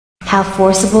How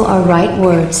forcible are right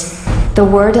words. The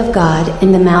word of God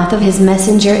in the mouth of his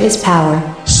messenger is power.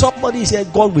 Somebody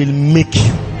said God will make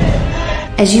you.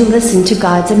 As you listen to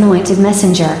God's anointed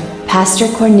messenger, Pastor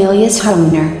Cornelius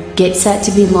Haruna, get set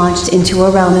to be launched into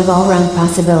a realm of all-round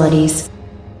possibilities.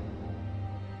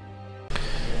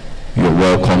 You're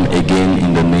welcome again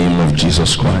in the name of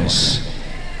Jesus Christ.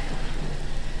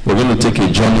 We're going to take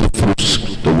a journey through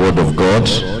the Word of God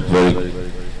very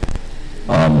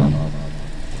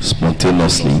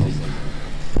spontaneously,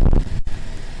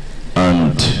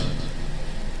 and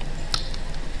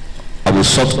I will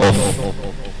sort of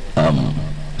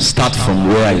start from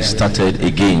where I started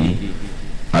again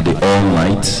at the all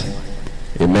night.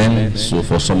 Amen. So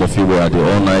for some of you who are at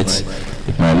the all night,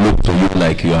 it might look to you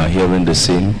like you are hearing the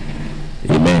same.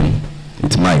 Amen.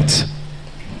 It might.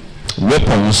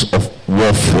 Weapons of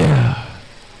warfare.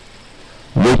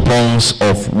 Weapons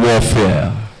of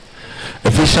warfare.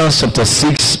 Ephesians chapter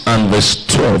 6 and verse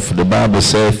 12, the Bible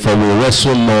says, "For we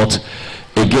wrestle not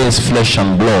against flesh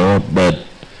and blood, but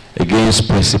against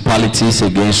principalities,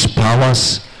 against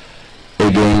powers,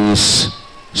 against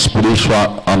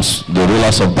spiritual, the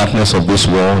rulers of darkness of this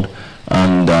world,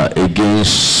 and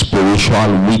against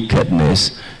spiritual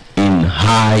wickedness in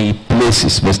high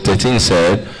places." Verse 13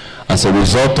 said, "As a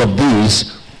result of this,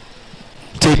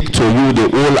 take to you the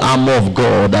whole armor of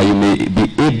God, that you may be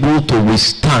able to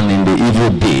withstand in the evil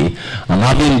day, and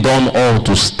having done all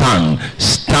to stand,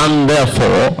 stand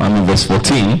therefore," I'm in verse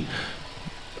 14,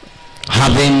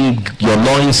 "having your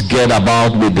loins girt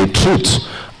about with the truth,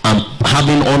 and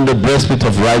having on the breastplate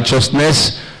of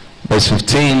righteousness," verse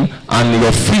 15, "and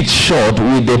your feet shod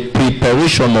with the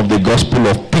preparation of the gospel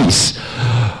of peace,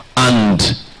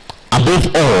 and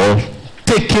above all,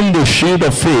 taking the shield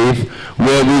of faith,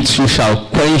 wherewith you shall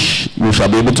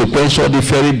be able to quench all the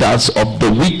fiery darts of the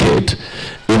wicked."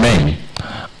 Amen.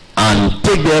 "And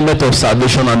take the helmet of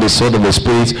salvation and the sword of the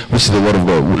Spirit, which is the word of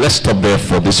God." Let's stop there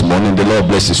for this morning. The Lord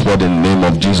bless his word in the name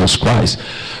of Jesus Christ.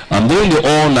 During the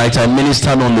all night, I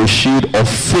ministered on the shield of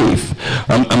faith.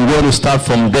 I'm going to start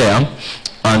from there,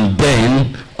 and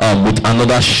then with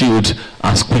another shield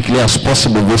as quickly as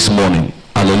possible this morning.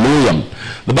 Hallelujah.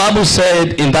 The Bible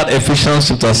said in that Ephesians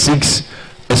chapter 6,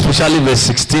 especially verse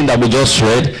 16 that we just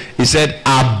read, it said,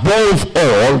 "Above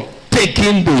all,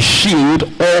 taking the shield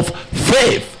of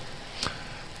faith."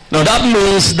 Now that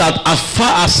means that as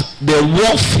far as the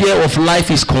warfare of life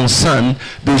is concerned,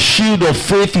 the shield of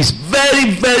faith is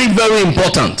very, very, very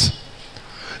important.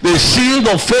 The shield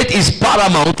of faith is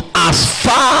paramount as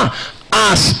far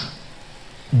as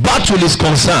battle is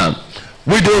concerned.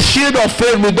 With the shield of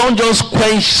faith, we don't just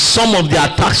quench some of the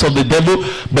attacks of the devil,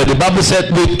 but the Bible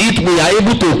said with it we are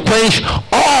able to quench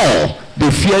all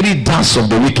the fiery darts of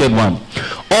the wicked one.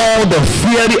 All the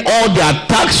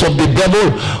attacks of the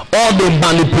devil, all the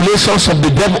manipulations of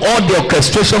the devil, all the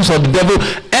orchestrations of the devil,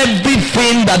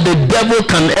 everything that the devil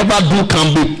can ever do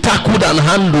can be tackled and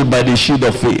handled by the shield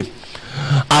of faith.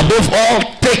 Above all,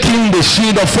 taking the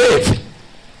shield of faith.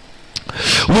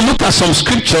 We look at some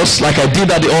scriptures like I did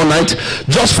at the all night,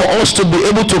 just for us to be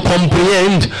able to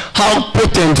comprehend how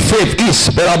potent faith is,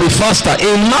 but I'll be faster.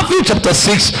 In Matthew chapter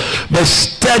 6 verse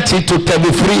 30 to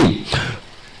 33,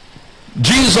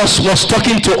 Jesus was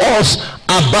talking to us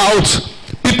about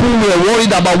people who were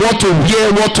worried about what to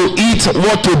wear, what to eat,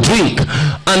 what to drink,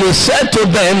 and he said to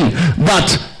them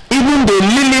that even the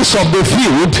lilies of the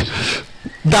field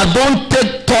that don't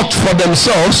take thought for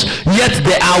themselves, yet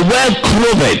they are well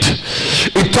clothed.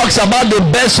 It talks about the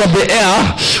birds of the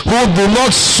air who do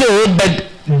not sow, but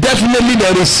definitely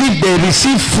they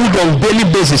receive food on daily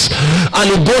basis. And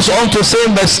it goes on to say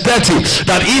in verse 30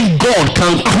 that if God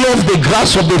can clothe the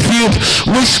grass of the field,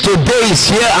 which today is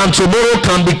here and tomorrow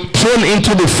can be thrown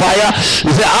into the fire,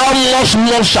 he said, how much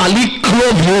more shall he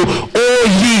clothe you, O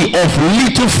ye of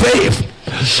little faith?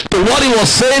 So what he was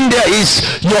saying there is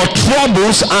your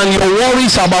troubles and your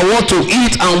worries about what to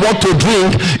eat and what to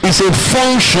drink is a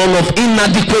function of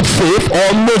inadequate faith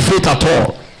or no faith at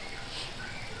all.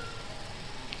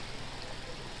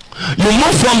 You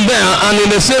move from there, and in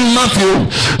the same Matthew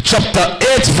chapter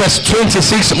 8 verse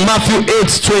 26, Matthew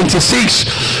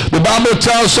 8:26, the Bible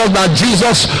tells us that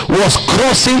Jesus was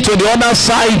crossing to the other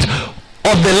side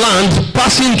of the land,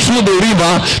 passing through the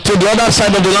river to the other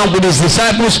side of the land with his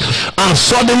disciples, and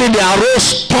suddenly there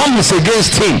arose storms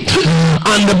against him.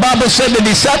 And the Bible said the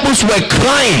disciples were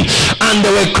crying, and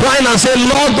they were crying and said,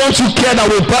 Lord, don't you care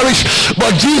that we perish?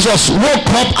 But Jesus woke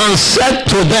up and said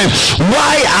to them,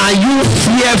 why are you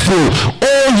fearful,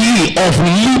 O ye of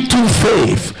little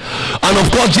faith? And of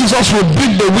course Jesus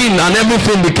rebuked the wind and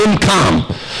everything became calm.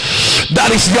 That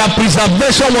is, their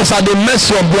preservation was at the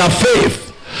mercy of their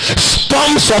faith.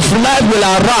 Storms of life will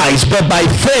arise, but by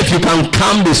faith you can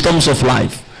calm the storms of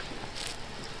life.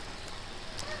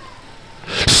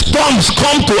 Storms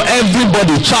come to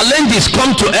everybody. Challenges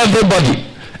come to everybody.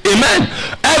 Amen.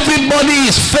 Everybody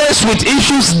is faced with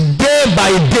issues day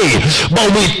by day,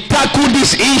 but we tackle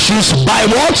these issues by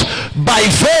what? By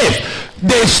faith.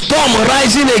 The storm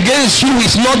rising against you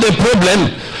is not the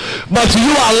problem, but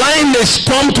you allowing the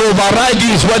storm to override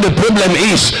you is where the problem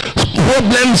is.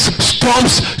 Problems,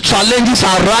 storms, challenges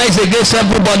arise against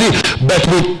everybody, but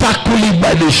we tackle it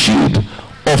by the shield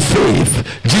of faith.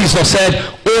 Jesus said,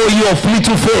 "Oh, you of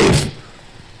little faith,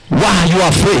 why are you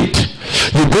afraid?"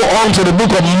 You go on to the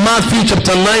book of Matthew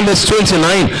chapter 9 verse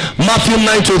 29. Matthew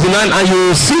 9:29, and you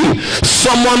will see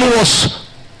someone who was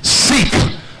sick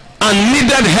and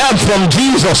needed help from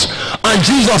Jesus, and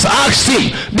Jesus asked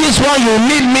him, "This one you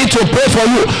need me to pray for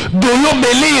you. Do you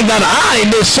believe that I,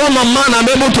 the Son of Man, am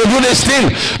able to do this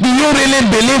thing? Do you really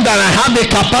believe that I have the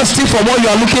capacity for what you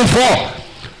are looking for?"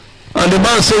 And the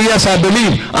man said, "Yes, I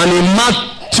believe." And in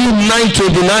Matthew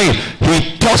 9:29, he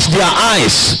touched their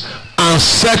eyes and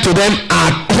said to them,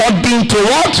 "According to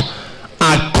what?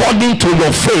 According to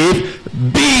your faith,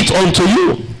 be it unto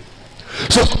you."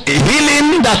 So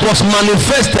healing that was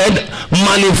manifested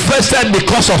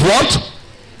because of what?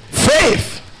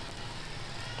 Faith.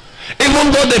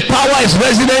 Even though the power is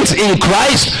resident in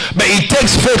Christ, but it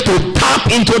takes faith to tap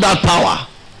into that power.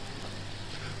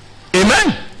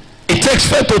 Amen. It takes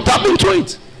faith to tap into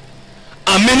it.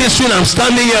 I'm ministering, I'm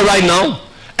standing here right now.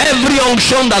 Every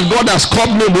unction that God has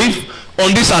called me with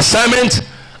on this assignment,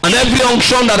 and every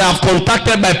unction that I have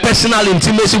contacted by personal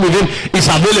intimacy with him is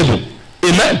available.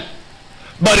 Amen.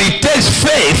 But it takes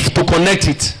faith to connect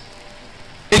it.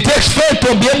 It takes faith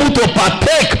to be able to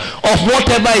partake of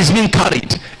whatever is being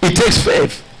carried. It takes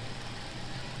faith.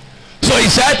 So he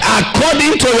said,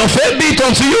 "According to your faith be it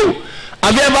unto you."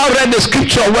 Have you ever read the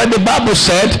scripture where the Bible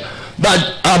said that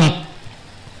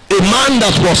a man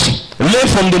that was lame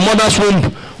from the mother's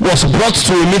womb was brought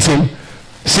to a meeting,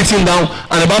 sitting down,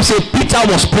 and the Bible said Peter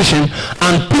was preaching,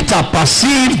 and Peter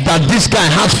perceived that this guy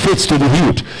has faith to be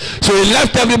healed. So he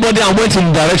left everybody and went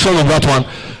in the direction of that one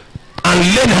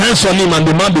and laid hands on him, and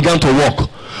the man began to walk.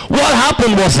 What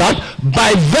happened was that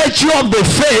by virtue of the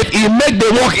faith, he made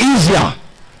the walk easier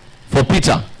for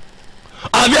Peter.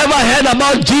 Have you ever heard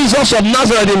about Jesus of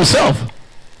Nazareth himself,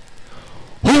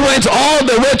 who went all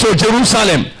the way to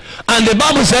Jerusalem, and the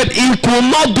Bible said he could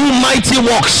not do mighty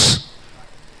works?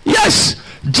 Yes,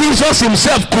 Jesus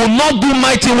himself could not do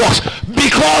mighty works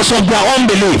because of their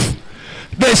unbelief.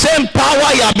 The same power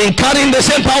he had been carrying, the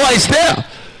same power is there,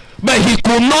 but he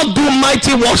could not do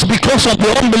mighty works because of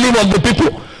the unbelief of the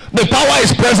people. The power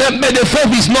is present, but the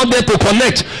faith is not there to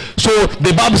connect. So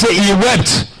the Bible says he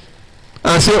wept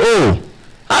and said, "Oh,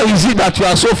 how is it that you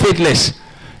are so faithless?"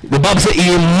 The Bible says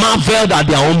he marveled at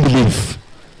their unbelief.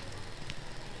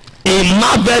 He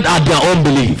marveled at their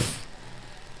unbelief.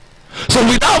 So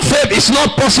without faith, it's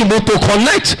not possible to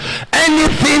connect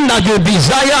anything that you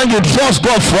desire and you trust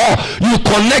God for. You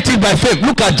connect it by faith.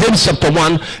 Look at James chapter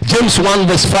 1, James 1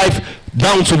 verse 5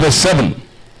 down to verse 7.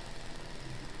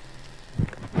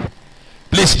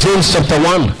 Please, James chapter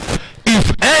 1.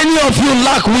 "If any of you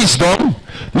lack wisdom,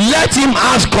 let him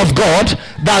ask of God,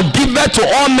 that giveth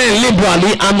to all men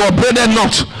liberally and upbraideth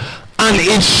not, and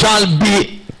it shall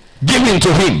be given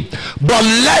to him. But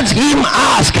let him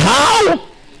ask how?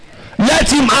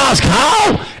 Let him ask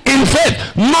how? In faith,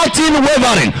 not in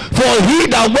wavering. For he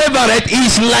that wavereth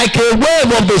is like a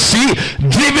wave of the sea,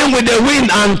 driven with the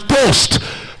wind and tossed.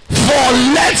 For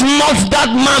let not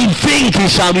that man think he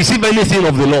shall receive anything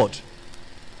of the Lord."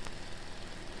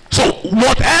 So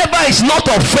whatever is not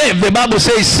of faith, the Bible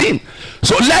says, sin.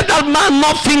 So let that man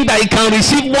not think that he can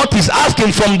receive what he's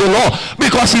asking from the Lord,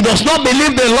 because he does not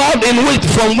believe the Lord in which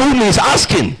from whom he is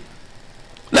asking.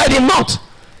 Let him not.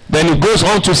 Then it goes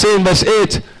on to say in verse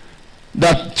 8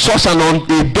 that such a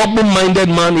double-minded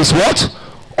man is what?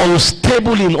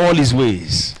 Unstable in all his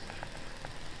ways.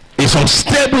 He's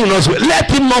unstable in all his ways.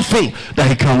 Let him not think that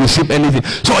he can receive anything.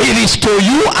 So it is to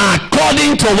you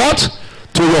according to what?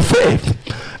 To your faith.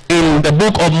 In the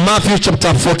book of Matthew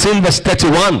chapter 14 verse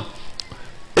 31,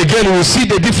 again we see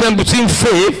the difference between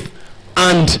faith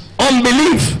and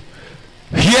unbelief.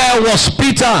 Here was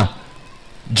Peter.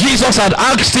 Jesus had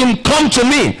asked him, "Come to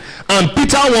me," and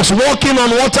Peter was walking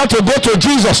on water to go to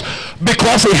Jesus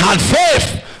because he had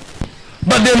faith.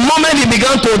 But the moment he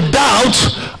began to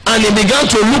doubt and he began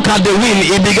to look at the wind,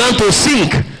 he began to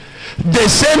sink. The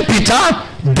same Peter,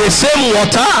 the same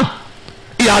water,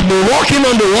 he had been walking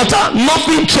on the water,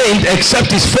 nothing changed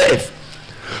except his faith.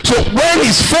 So when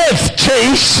his faith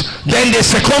changed, then the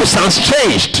circumstance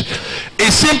changed.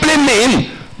 It simply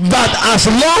means that as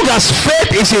long as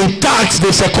faith is intact,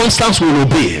 the circumstance will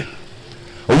obey.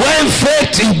 When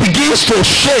faith begins to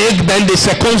shake, then the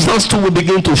circumstance too will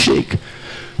begin to shake.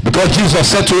 Because Jesus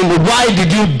said to him, why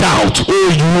did you doubt, O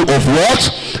you of what?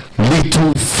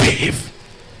 Little faith.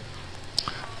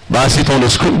 That's it on the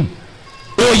screen.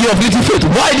 O you of little faith,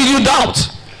 why did you doubt?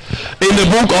 In the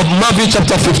book of Matthew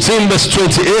chapter 15 verse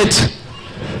 28,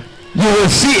 you will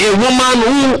see a woman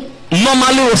who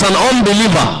normally was an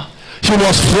unbeliever. She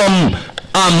was from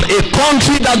a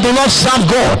country that do not serve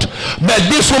God, but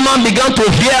this woman began to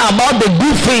hear about the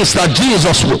good things that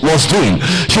Jesus was doing.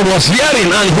 She was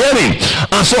hearing,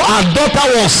 and so her daughter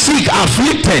was sick,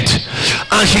 afflicted,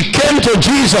 and she came to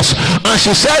Jesus and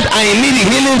she said, I need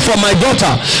healing for my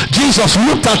daughter. Jesus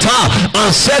looked at her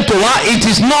and said to her, it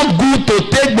is not good to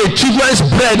take the children's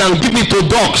bread and give it to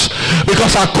dogs,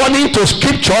 because according to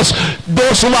scriptures,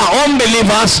 those who are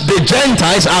unbelievers, the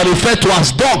Gentiles, are referred to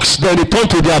as dogs. They return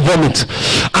to their vomit.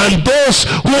 And those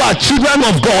who are children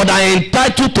of God are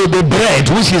entitled to the bread,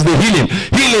 which is the healing.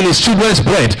 Healing is children's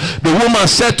bread. The woman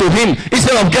said to him,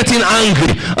 instead of getting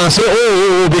angry and say,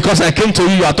 oh, because I came to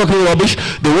you, you are talking rubbish.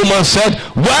 The woman said,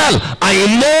 well, I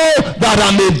know that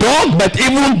I'm a dog, but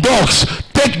even dogs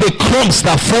take the crumbs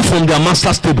that fall from their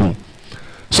master's table.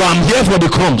 So I'm here for the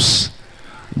crumbs.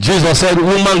 Jesus said,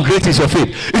 woman, great is your faith.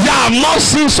 He said, I have not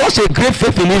seen such a great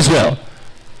faith in Israel.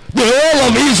 The whole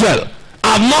of Israel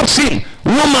I have not seen.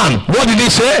 Woman, what did he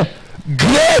say?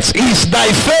 Great is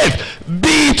thy faith,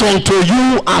 be it unto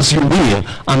you as you will.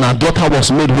 And her daughter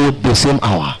was made whole the same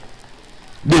hour.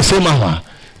 The same hour.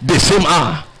 The same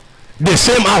hour. The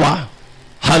same hour.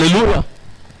 Hallelujah.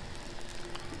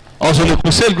 I was on the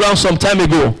crusade ground some time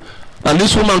ago, and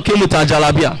this woman came with her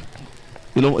jalabia.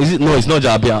 You know, is it? No, it's not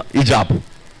jalabia. Hijab.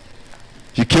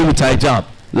 She came with her hijab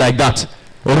like that,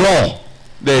 raw.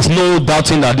 There is no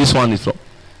doubting that this one is raw.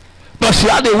 But she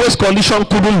had a waist condition,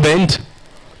 couldn't bend,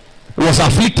 was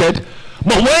afflicted.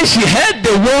 But when she heard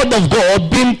the word of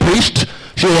God being preached,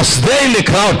 she was there in the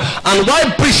crowd, and while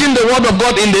preaching the word of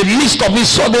God, in the midst of it,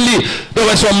 suddenly there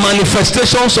were some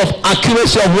manifestations of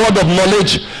accuracy of word of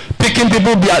knowledge, picking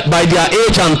people by their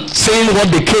age and saying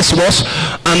what the case was,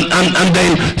 and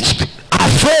then her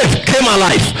faith came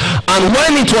alive. And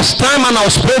when it was time and I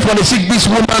was praying for the sick, this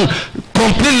woman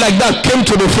complete like that came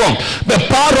to the front. The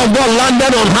power of God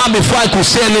landed on her before I could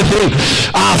say anything.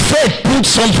 Our faith put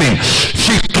something.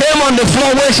 She came on the floor.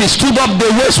 When she stood up,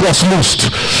 the waist was loosed.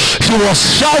 She was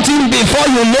shouting. Before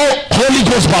you know, Holy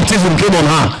Ghost baptism came on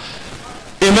her.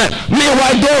 Amen.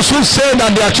 Meanwhile, those who say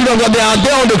that they are children of God, they are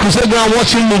there on the crusade ground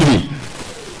watching movie.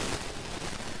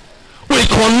 We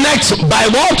connect by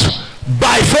what?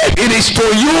 By faith. It is to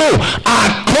you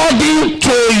according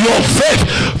to your faith.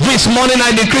 This morning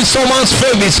I decree someone's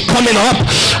faith is coming up,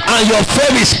 and your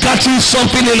faith is catching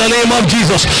something in the name of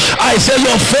Jesus. I say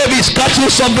your faith is catching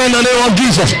something in the name of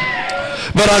Jesus.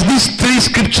 But as these three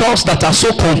scriptures that are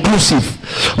so conclusive,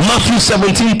 Matthew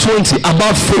 17:20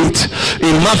 about faith.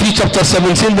 In Matthew chapter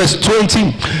 17 verse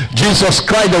 20, Jesus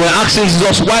cried. They were asking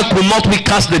Jesus, why could not we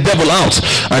cast the devil out?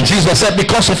 And Jesus said,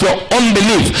 because of your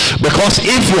unbelief. Because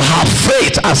if you have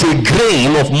faith as a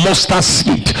grain of mustard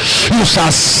seed, you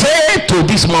shall say to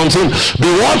this mountain, be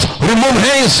what? Remove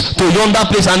hence to yonder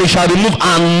place, and it shall remove,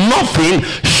 and nothing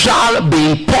shall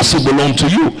be impossible unto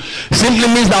you. Simply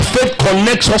means that faith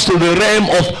connects us to the realm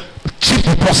of cheap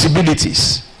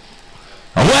possibilities,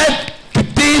 where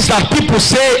things that people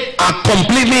say are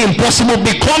completely impossible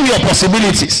become your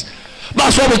possibilities.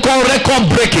 That's what we call record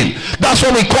breaking. That's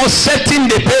what we call setting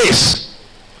the pace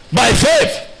by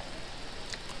faith.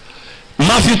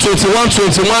 Matthew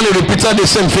 21:21, he repeated the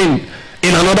same thing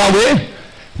in another way.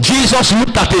 Jesus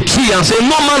looked at a tree and said,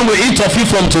 no man will eat of it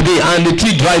from today, and the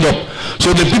tree dried up.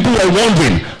 So the people were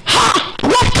wondering,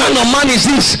 what kind of man is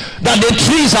this that the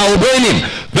trees are obeying him?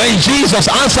 Then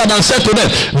Jesus answered and said to them,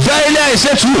 verily I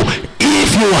say to you, if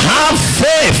you have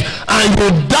faith and you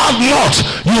doubt not,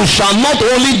 you shall not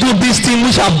only do this thing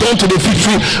which I have done to the fig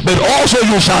tree, but also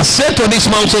you shall say to this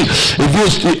mountain, if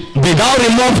you be thou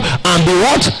removed and be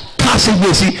what? Cast into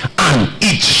the sea, and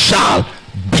it shall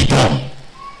be done.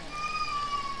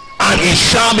 And it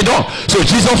shall be done. So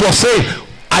Jesus was saying,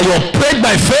 I operate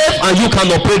by faith, and you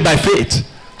can operate by faith.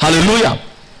 Hallelujah.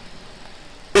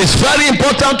 It's very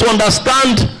important to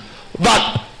understand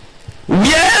that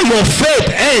where your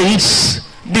faith ends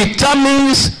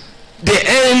determines the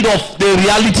end of the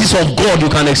realities of God you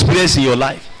can experience in your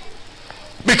life.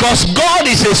 Because God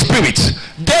is a spirit.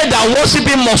 They that worship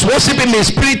him must worship him in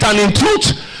spirit and in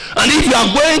truth. And if you are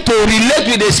going to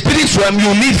relate with the spirit realm,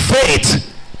 you need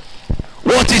faith.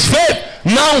 What is faith?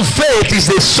 Now faith is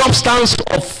the substance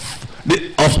of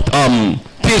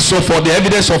things so for the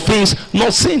evidence of things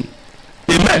not seen.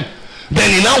 Amen. Then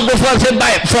he now goes on and said,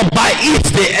 for by it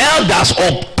the elders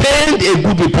obtained a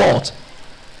good report.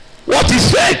 What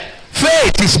is faith?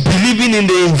 Faith is believing in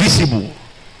the invisible.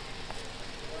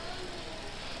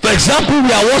 For example,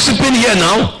 we are worshiping here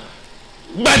now,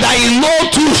 but I know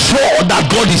too sure that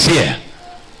God is here.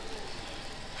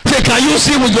 Say, can you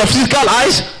see with your physical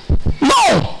eyes?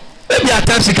 No. Maybe at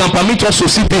times he can permit us to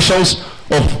see visions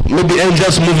of maybe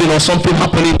angels moving or something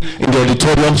happening in the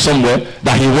auditorium somewhere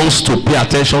that he wants to pay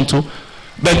attention to.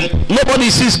 But nobody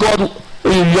sees God.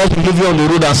 You just moving on the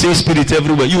road and seeing spirit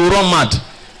everywhere. You will run mad.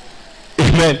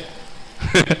 Amen.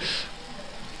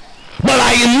 But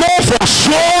I know for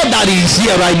sure that he is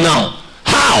here right now.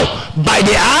 How? By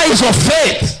the eyes of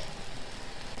faith.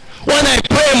 When I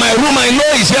pray in my room, I know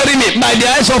he's hearing it by the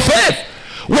eyes of faith.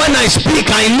 When I speak,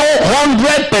 I know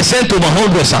 100% over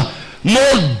 100, sir.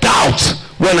 No doubt.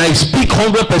 When I speak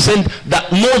 100%,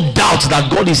 that no doubt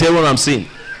that God is hearing what I'm saying.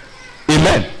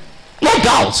 Amen. No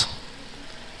doubt.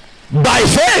 By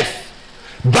faith.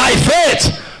 By faith.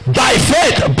 By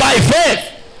faith. By faith.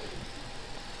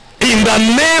 In the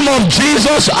name of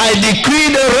Jesus, I decree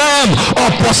the realm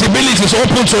of possibilities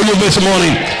open to you this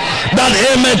morning. That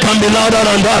amen can be louder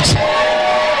than that.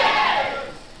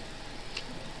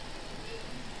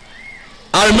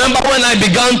 I remember when I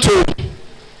began to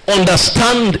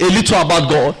understand a little about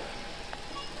God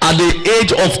at the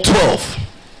age of 12.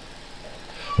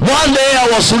 One day I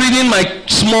was reading my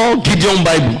small Gideon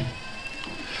Bible.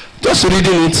 Just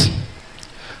reading it.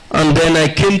 And then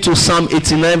I came to Psalm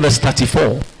 89 verse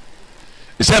 34.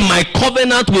 He said, my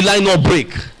covenant will I not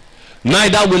break,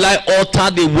 neither will I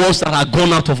alter the words that are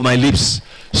gone out of my lips.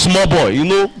 Small boy, you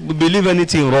know, believe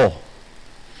anything raw.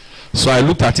 So I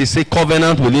looked at it, say,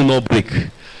 covenant will he not break.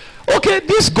 Okay,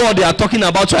 this God they are talking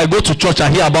about you. I go to church, I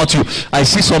hear about you. I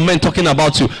see some men talking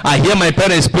about you. I hear my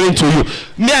parents praying to you.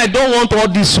 Me, I don't want all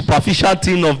this superficial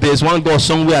thing of there's one God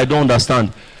somewhere I don't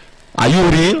understand. Are you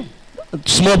real?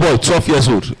 Small boy, 12 years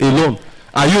old, alone.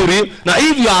 Are you real? Now,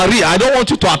 if you are real, I don't want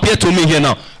you to appear to me here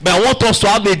now, but I want us to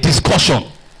have a discussion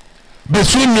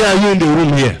between me and you in the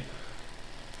room here.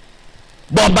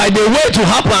 But by the way to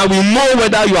happen, I will know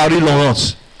whether you are real or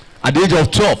not. At the age of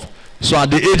 12. So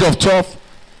at the age of 12,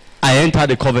 I entered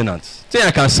the covenant. I think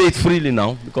I can say it freely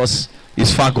now because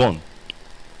it's far gone.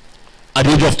 At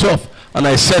the age of 12, and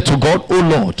I said to God, oh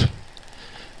Lord,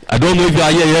 I don't know if you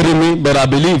are here hearing me, but I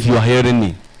believe you are hearing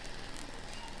me.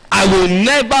 I will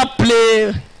never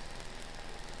play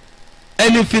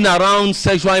anything around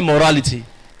sexual immorality.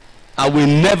 I will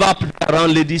never play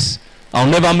around ladies. I'll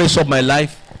never mess up my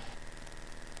life.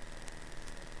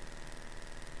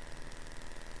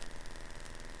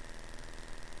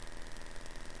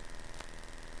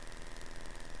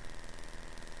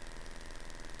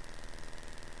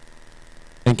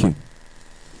 Thank you.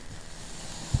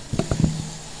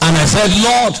 And I said,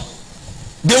 Lord,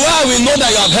 the way I will know that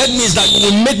you have heard me is that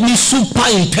you will make me super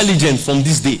intelligent from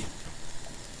this day.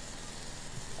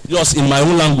 Just in my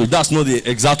own language. That's not the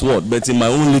exact word, but in my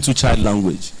own little child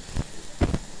language.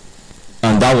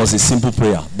 And that was a simple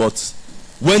prayer. But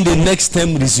when the next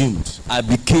term resumed, I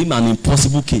became an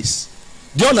impossible case.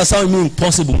 Do you understand what I mean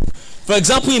impossible? For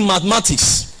example, in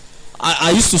mathematics,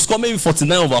 I used to score maybe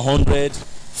 49 over 100,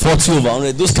 40 over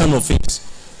 100, those kind of things.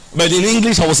 But in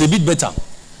English, I was a bit better.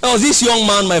 There was this young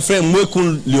man, my friend,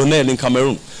 Mwekun Lionel in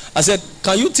Cameroon. I said,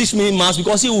 can you teach me maths?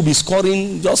 Because he will be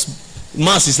scoring, just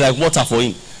maths is like water for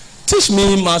him. Teach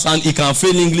me maths and he can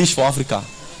fail English for Africa.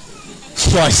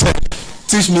 So I said,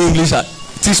 teach me English,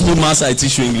 teach me maths, I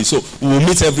teach you English. So we will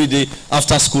meet every day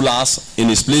after school hours in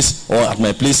his place or at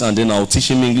my place, and then I'll teach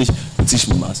him English, teach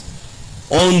me maths.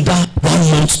 Under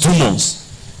 1 month, 2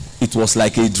 months, it was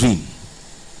like a dream.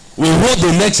 We wrote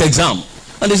the next exam.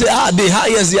 And they say, the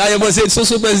highest. I said, so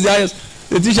is the highest.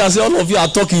 The teacher said, all of you are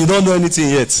talking, you don't know anything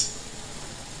yet.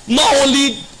 Not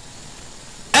only,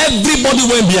 everybody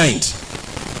went behind.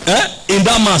 In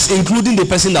that mass, including the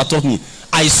person that taught me.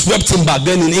 I swept him back.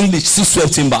 Then in English, still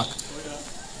swept him back.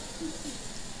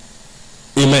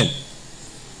 Amen.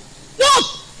 What?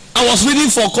 I was reading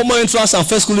for common entrance and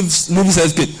first school living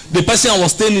certificate. The person I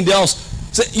was staying in the house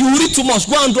said, you read too much,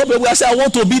 go and drop it. I said, I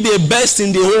want to be the best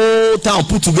in the whole town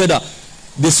put together.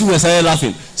 The students started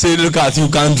laughing. Say, look at you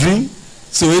can dream.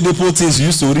 So the poor things you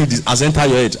used to read has entered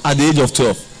your head at the age of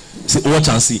 12. Say, watch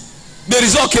and see. The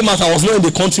result came out. I was not in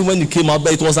the country when it came out,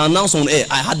 but it was announced on air.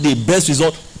 I had the best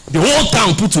result. The whole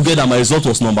town put together, my result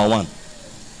was number 1.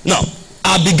 Now,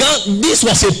 I began, this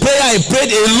was a prayer I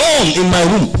prayed alone in my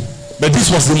room. But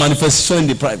this was the manifestation in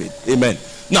the private. Amen.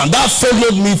 Now, that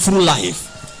followed me through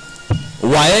life.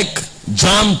 WAEC,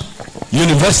 JAMB,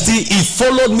 university. It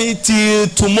followed me till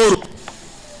tomorrow.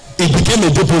 It became a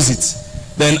deposit.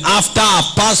 Then after I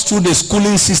passed through the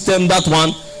schooling system, that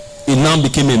one, it now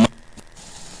became a man.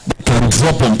 They can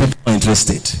drop on people who are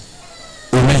interested.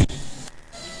 Amen.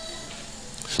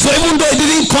 So even though it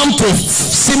didn't come to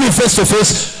see me face to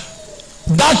face,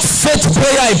 that faith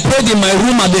prayer I prayed in my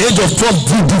room at the age of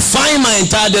 12 defined my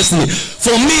entire destiny.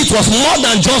 For me, it was more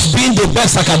than just being the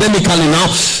best academically. Now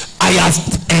I have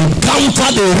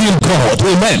encountered a real God.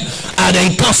 Amen. And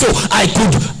so I could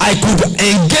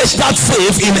engage that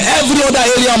faith in every other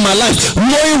area of my life,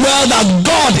 knowing well that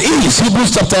God is.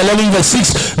 Hebrews chapter 11 verse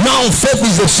 6. Now faith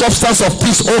is the substance of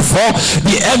things hoped for,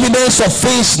 the evidence of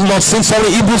things not seen. Sorry,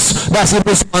 Hebrews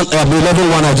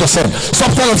 11:1 I just said.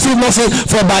 Substance of things not seen,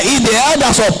 for by it the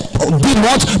elders did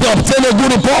what? They obtained a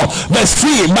good report. Verse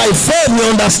 3. By faith we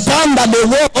understand that the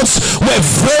worlds were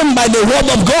framed by the word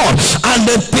of God, and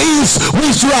the things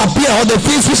which will appear, or the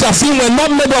things which are seen, were not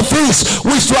made of things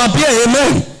which to appear.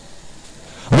 Amen.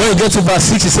 When you get to verse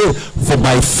 6, he says, for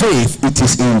by faith it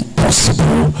is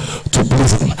impossible to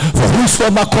please him. For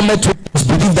whosoever cometh to us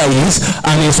believe that he is,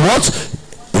 and is what?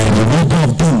 A rewarder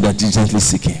of them that diligently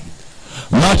seek him.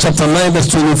 Mark chapter 9 verse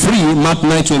 23, Mark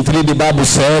 9:23, the Bible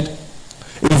said,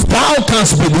 if thou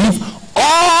canst believe,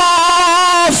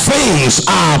 all things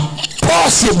are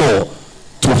possible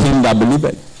to him that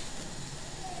believeth.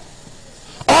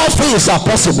 All things are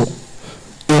possible.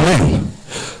 Amen.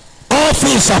 All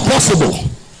things are possible.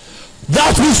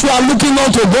 That which we are looking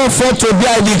on to go for today,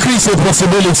 I decree is a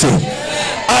possibility.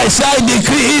 I say I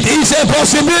decree it is a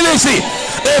possibility.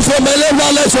 If you believe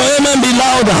that, let your amen be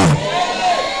louder.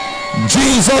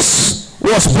 Jesus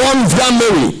was born via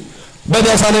Mary. But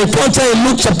there's an encounter in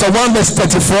Luke chapter 1 verse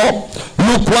 34.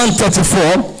 Luke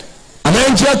 1:34. An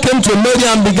angel came to Mary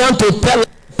and began to tell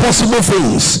possible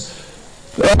things.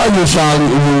 You shall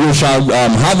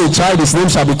have a child, his name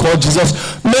shall be called Jesus.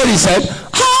 Mary said,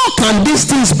 how can these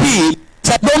things be?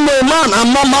 I don't know a man,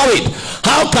 I'm not married.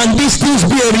 How can these things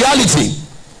be a reality?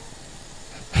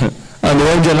 And the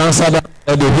angel answered,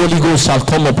 the Holy Ghost shall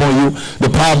come upon you, the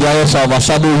power of the highest shall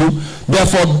overshadow you.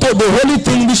 Therefore, the holy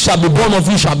thing which shall be born of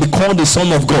you shall be called the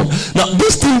Son of God. Now,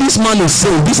 this thing this man is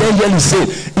saying, this angel is saying,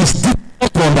 is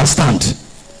difficult to understand.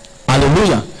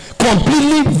 Hallelujah.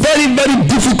 Completely, very, very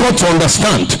difficult to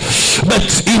understand. But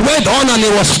he went on and he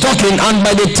was talking, and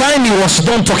by the time he was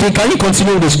done talking, can you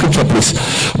continue with the scripture, please?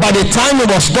 By the time he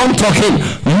was done talking,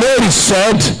 Mary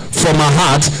said from her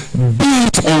heart, be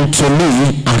it unto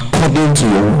me according to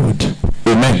your word.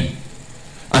 Amen.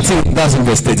 I think that's in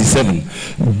verse 37.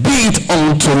 Be it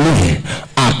unto me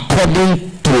according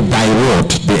to thy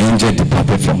word. The angel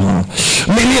departed from her.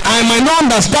 Meaning, I might not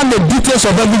understand the details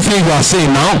of everything you are saying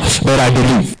now, but I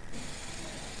believe.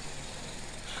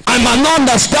 I might not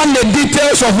understand the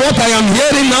details of what I am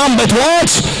hearing now, but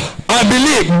what? I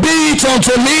believe. Be it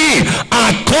unto me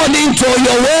according to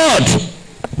your word.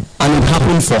 And it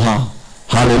happened for her.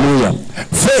 Hallelujah.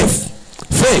 Faith,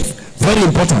 very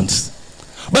important.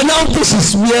 But now this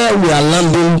is where we are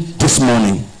landing this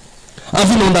morning.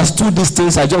 Having understood these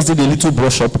things, I just did a little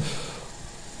brush up.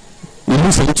 It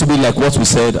looks a little bit like what we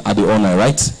said at the honor,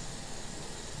 right?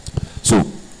 So,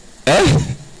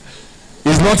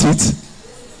 it's not it.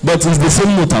 But it's the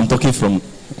same note I'm talking from.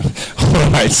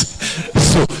 Alright.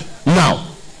 So now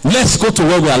let's go to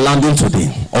where we are landing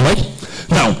today. Alright.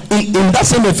 Now in that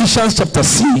same Ephesians chapter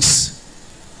 6,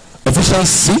 Ephesians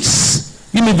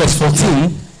 6, give me verse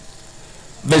 14.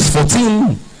 Verse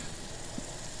 14.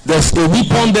 There's a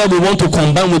weapon there we want to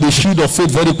combine with the shield of faith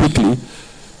very quickly.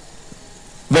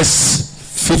 Verse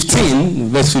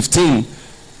 15,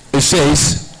 it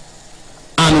says,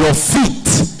 and your feet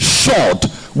shod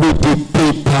with the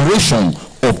preparation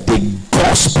of the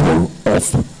gospel of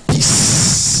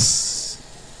peace.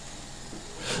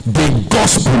 The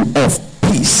gospel of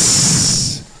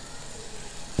peace.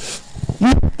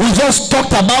 We just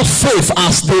talked about faith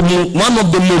as one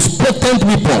of the most potent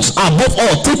weapons, above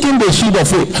all taking the shield of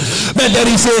faith. But there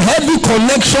is a heavy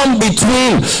connection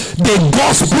between the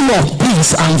gospel of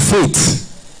peace and faith.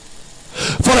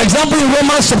 For example, in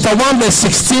Romans chapter 1 verse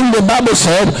 16, the Bible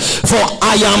said, for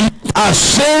I am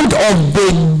ashamed of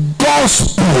the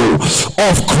gospel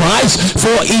of Christ,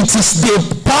 for it is the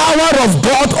power of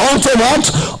God unto what?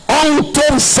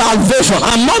 Unto salvation.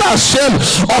 I'm not ashamed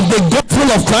of the gospel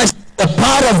of Christ, the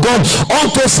power of God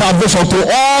unto salvation to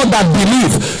all that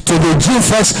believe, to the Jew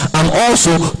first and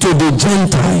also to the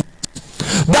Gentile.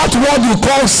 That word you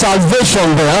call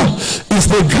salvation there is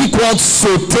the Greek word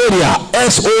soteria,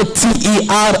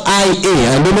 S-O-T-E-R-I-A,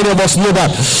 and many of us know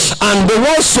that. And the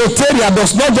word soteria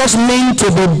does not just mean to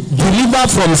be delivered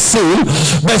from sin,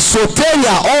 but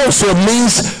soteria also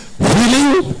means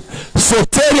healing.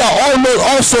 Soteria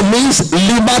also means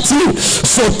liberty.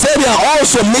 Soteria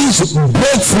also means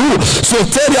breakthrough.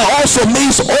 Soteria also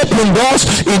means open doors.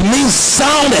 It means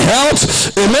sound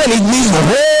health. Amen. It means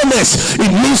wholeness.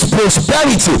 It means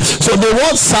prosperity. So the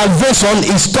word salvation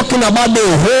is talking about the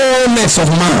wholeness of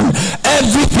man.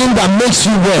 Everything that makes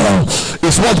you well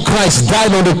is what Christ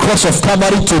died on the cross of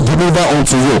Calvary to deliver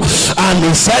unto you. And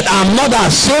he said, I'm not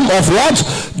ashamed of what?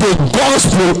 The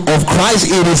gospel of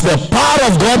Christ. It is the power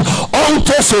of God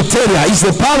unto soteria. It's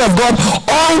the power of God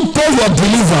unto your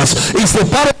deliverance. It's the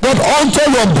power of God unto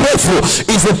your breakthrough.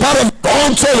 It's the power of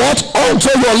God unto what? Unto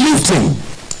your lifting.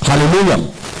 Hallelujah.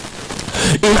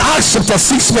 In Acts chapter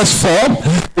 6 verse 4,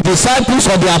 the disciples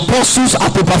or the apostles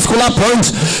at a particular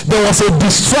point, there was a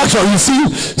distraction. You see,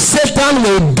 Satan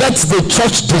will get the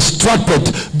church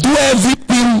distracted. Do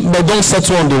everything but don't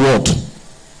settle on the word.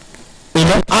 You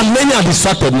know, and many are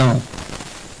distracted now.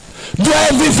 Do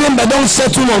everything but don't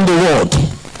settle on the word.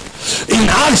 In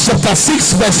Acts chapter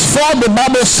 6 verse 4, the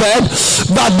Bible said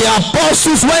that the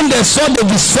apostles, when they saw the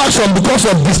distraction because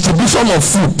of distribution of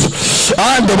food,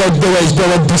 they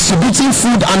were distributing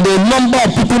food and the number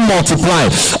of people multiplied,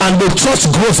 and the church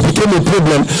growth became a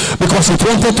problem because it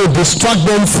wanted to distract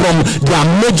them from their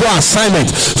major assignment.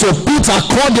 So Peter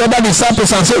called the other disciples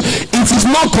and said, it is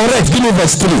not correct. Give me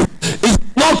verse 3. It's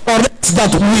not correct that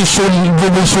we should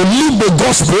leave the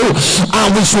gospel and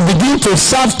we should begin to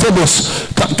serve tables.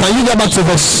 Can you go back to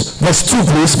verse 2,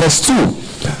 please? Verse 2.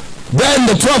 Then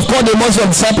the 12 called the most of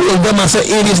the disciples of them and said,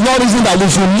 it is not reason that we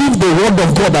should leave the word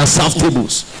of God and serve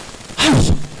tables.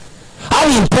 How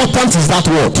important is that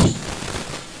word?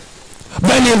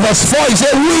 Then in verse 4 he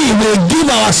said, we will give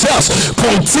ourselves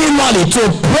continually to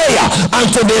prayer and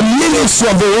to the ministry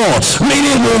of the word.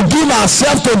 Meaning we will give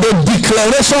ourselves to the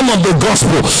declaration of the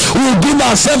gospel. We will give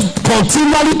ourselves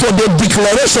continually to the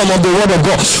declaration of the word of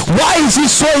God. Why is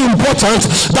it so important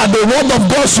that the word of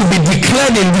God should be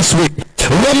declared in this way?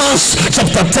 Romans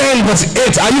chapter 10 verse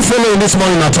 8. Are you following this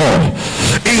morning at all?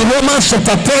 In Romans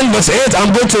chapter 10 verse 8,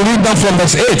 I'm going to read that from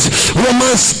verse 8.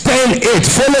 Romans 10:8.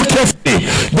 Follow carefully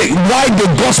why the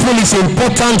gospel is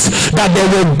important, that they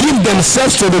will give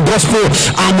themselves to the gospel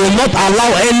and will not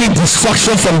allow any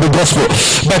distraction from the gospel.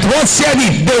 But what said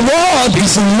it? The word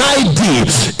is nigh thee,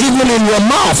 even in your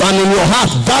mouth and in your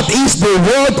heart. That is the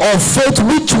word of faith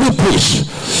which we preach.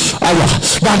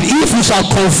 That if you shall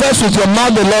confess with your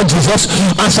mouth the Lord Jesus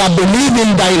and shall believe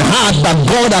in thine heart that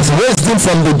God has raised him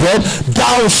from the dead,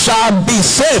 thou shalt be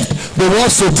saved. The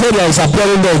word soteria is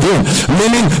appearing there again,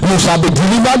 meaning you shall be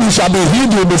delivered, you shall be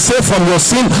healed, you will be saved from your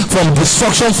sin, from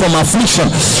destruction, from affliction.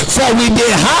 For with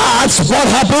the heart, what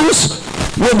happens?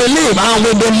 We believe, and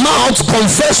with the mouth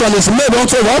confession is made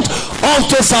unto what?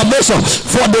 Unto salvation.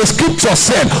 For the scripture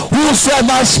said,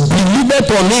 whosoever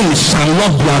believeth on him shall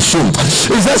not be ashamed.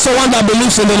 Is there someone that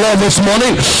believes in the Lord this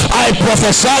morning? I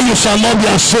prophesy you shall not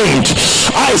be ashamed.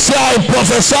 I say I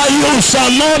prophesy you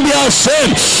shall not be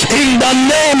ashamed in the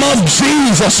name of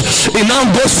Jesus. It now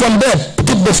goes from there.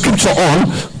 Keep the scripture on.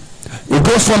 It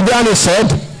goes from there and it said,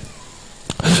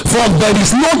 for there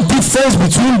is no difference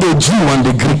between the Jew and the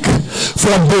Greek,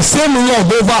 for the same Lord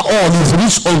over all is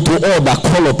rich unto all that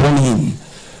call upon him.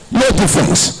 No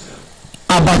difference.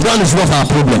 Our background is not our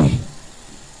problem.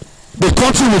 The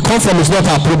country we come from is not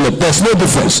our problem. There's no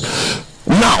difference.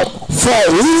 Now, for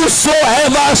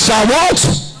whosoever shall what?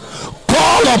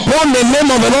 Call upon the name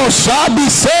of the Lord shall be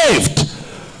saved.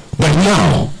 But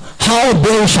now, how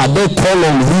then shall they call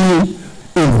on him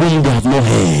in whom they have not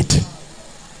heard?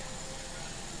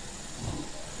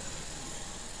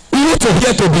 To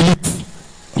hear to believe.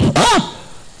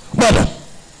 But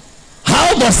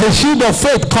how does the shield of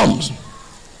faith come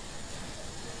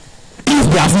if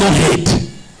they have not heard?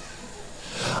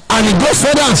 And he goes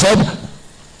further and said,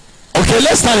 okay,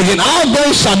 let's start again. How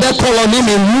then shall they call on him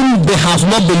in whom they have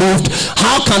not believed?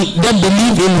 How can they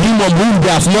believe in him on whom they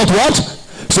have not what?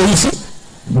 So you see,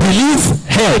 believe,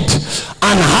 heard.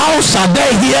 And how shall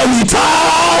they hear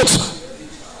without?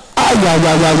 How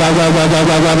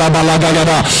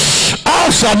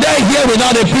shall they hear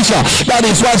without a preacher? That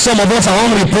is why some of us are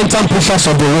unrepentant preachers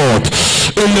of the word.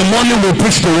 In the morning we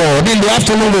preach the word, in the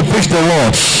afternoon we preach the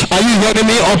word. Are you hearing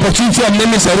me? Opportunity of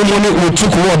naming ceremony, we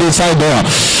took word inside there.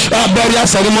 Burial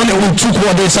ceremony, we took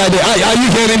word inside there. Are you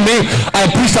hearing me? I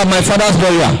preached at my father's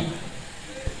burial.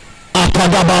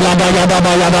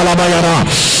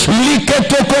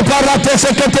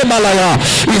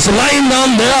 He's lying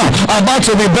down there about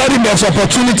to be buried. There's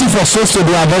opportunity for souls to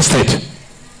be harvested.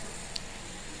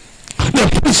 The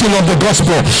preaching of the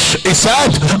gospel is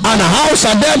said, and how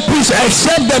shall they preach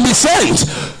except they be sent?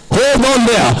 Hold on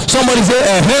there. Somebody say,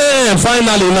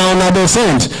 finally now they're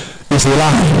sent. is a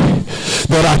lie.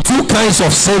 There are two kinds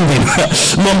of sending.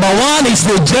 Number one is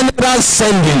the general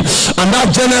sending, and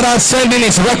that general sending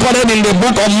is recorded in the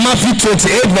book of Matthew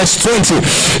 28 verse 20.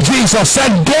 Jesus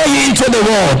said, go into the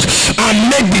world and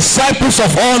make disciples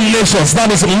of all nations.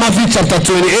 That is Matthew chapter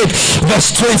 28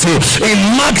 verse 20. In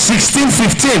Mark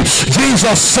 16:15,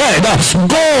 Jesus said,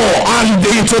 go and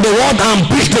into the world and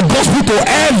preach the gospel to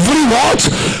every what?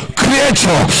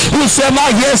 Creature. Whosoever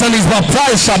hears and is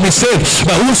baptized shall be saved,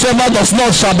 but whosoever does not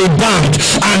shall be damned.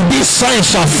 And these signs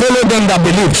shall follow them that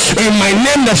believe. In my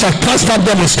name they shall cast out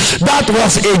devils. That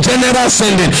was a general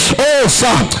sending. Oh sir,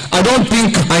 I don't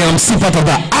think I am still part of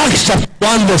that. Acts chapter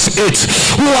 1 verse 8.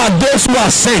 Who are those who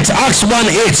are sent? Acts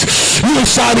 1:8. You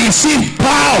shall receive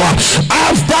power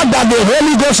after that the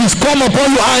Holy Ghost is come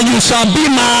upon you, and you shall be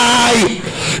my.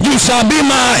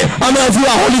 How many of you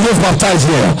are Holy Ghost baptized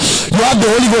here? You have the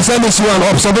Holy Ghost. Let me see one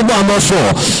up. Some people are not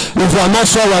sure. If you are not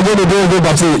sure, we are going to do a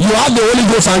baptism. You have the Holy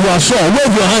Ghost and you are sure.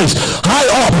 Wave your hands high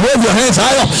up. Wave your hands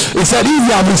high up. He said, if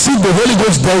you have received the Holy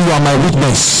Ghost, then you are my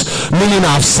witness. Meaning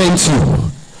I have sent you.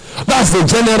 That's the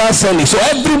general sending. So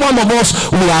every one of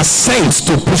us, we are sent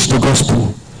to preach the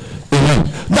gospel. Amen.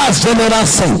 That's general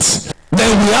sent. Then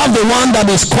we have the one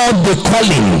that is called the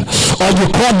calling, or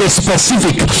you call the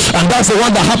specific, and that's the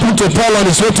one that happened to Paul on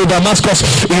his way to Damascus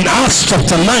in Acts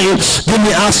chapter 9. Give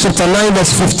me Acts chapter 9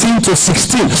 verse 15 to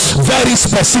 16. Very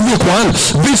specific one.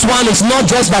 This one is not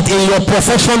just that in your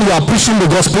profession you are preaching the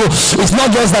gospel. It's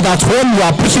not just that at home you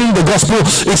are preaching the gospel.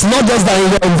 It's not just that in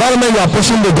your environment you are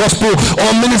preaching the gospel or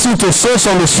ministering to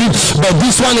souls on the street. But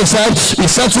this one is said, he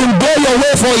said to him, go your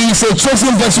way, for he is a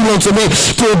chosen vessel unto me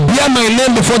to bear my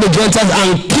name before the Gentiles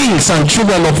and kings and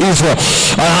children of Israel,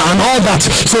 and all that.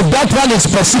 So that one is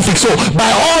specific. So by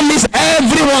all means,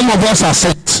 every one of us are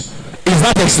sent. Is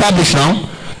that established now?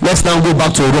 Let's now go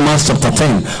back to Romans chapter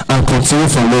 10 and continue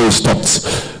from where we stopped.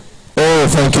 Oh,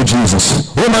 thank you, Jesus.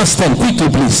 Romans 10,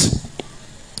 quickly please.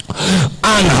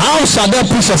 And how shall they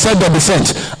preach except they be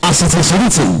sent? As it is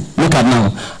written, look at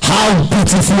now, how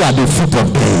beautiful are the feet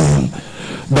of them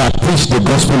that preach the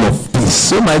gospel of peace.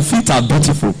 So my feet are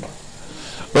beautiful.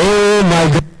 Oh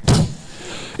my God.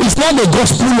 It's not the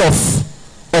gospel of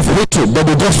hatred, but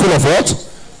the gospel of what?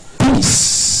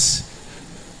 Peace.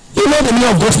 You know the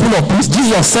meaning of gospel of peace?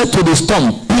 Jesus said to the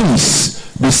storm, peace,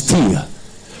 be still.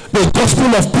 The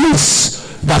gospel of peace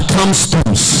that calms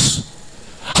storms.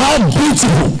 How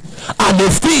beautiful are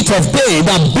the feet of they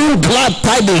that bring glad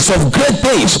tidings of great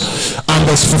things. And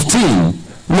verse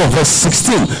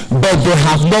 16, but they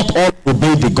have not all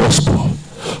obeyed the gospel.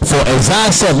 For Isaiah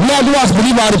said, Lord, who has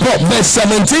believed our report? Verse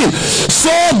 17.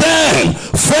 So then,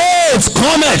 faith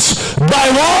cometh by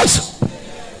what?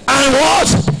 And what?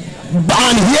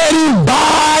 And hearing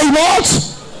by what?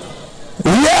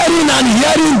 Hearing and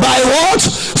hearing by what?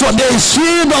 So the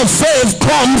shield of faith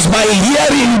comes by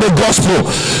hearing the gospel.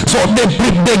 So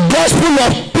the gospel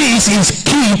of peace is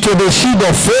key to the shield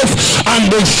of faith, and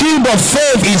the shield of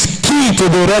faith is key to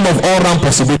the realm of all round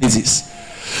possibilities.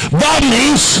 That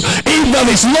means if there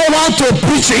is no one to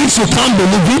preach it, you can't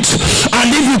believe it.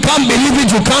 And if you can't believe it,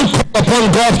 you can't call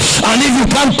upon God. And if you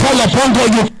can't call upon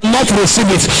God, you cannot receive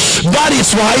it. That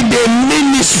is why the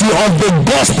ministry of the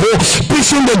gospel,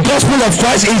 preaching the gospel of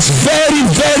Christ, is very,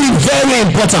 very, very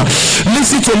important.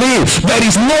 Listen to me. There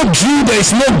is no Jew, there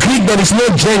is no Greek, there is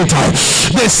no Gentile.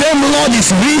 The same Lord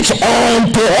is rich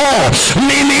unto all.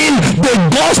 Meaning the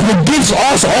gospel gives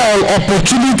us all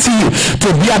opportunity to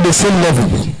be at the same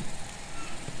level.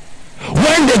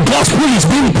 When the gospel is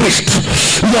being preached,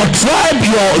 your tribe,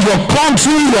 your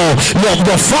country,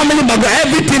 your family, but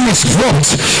everything is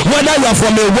dropped. Whether you are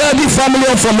from a wealthy family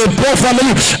or from a poor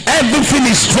family, everything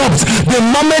is dropped. The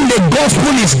moment the gospel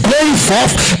is going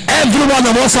forth, every one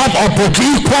of us have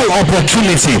equal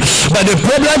opportunity. But the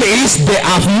problem is they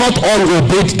have not all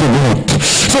obeyed the word.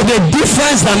 So the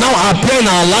difference that now appear in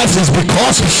our lives is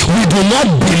because we do not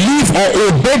believe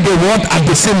or obey the word at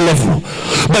the same level.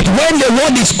 But when the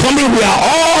word is coming, we are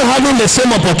all having the same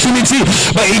opportunity,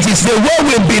 but it is the way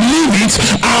we believe it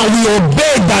and we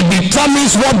obey that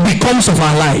determines what becomes of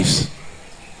our lives.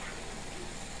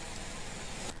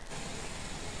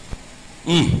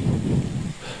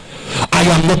 I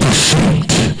am not ashamed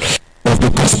of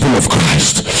the gospel of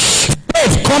Christ.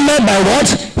 Faith cometh by what?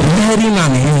 Hearing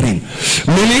and hearing.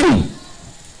 Meaning,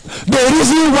 the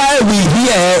reason why we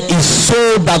hear is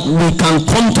so that we can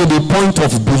come to the point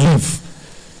of belief.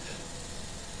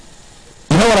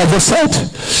 You know what I just said?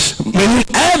 Meaning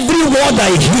every word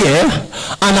I hear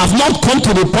and have not come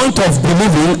to the point of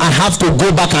believing, I have to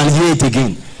go back and hear it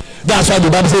again. That's why the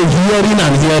Bible says hearing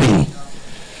and hearing.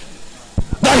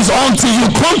 That is until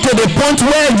you come to the point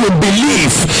where you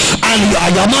believe and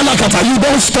you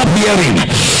don't stop hearing.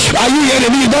 Are you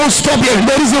hearing me? You don't stop hearing.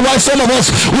 The reason why some of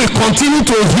us will continue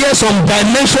to hear some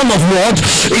dimension of word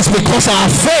is because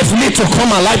our faith needs to come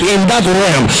alive in that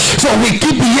realm. So we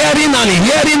keep hearing and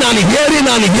hearing and hearing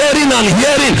and hearing and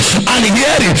hearing and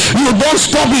hearing. You don't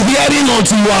stop hearing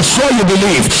until you are sure you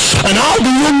believe. And how do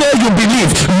you know you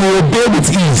believe? You obey with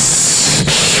ease.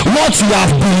 What you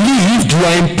have believed, you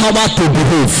are empowered to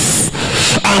behave.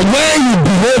 And when you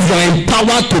behave, you are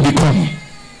empowered to become.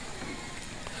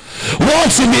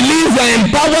 What you believe, you are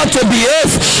empowered to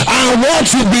behave. And what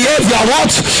you behave, you are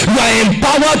what? You are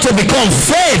empowered to become.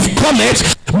 Faith cometh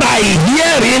by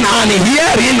hearing and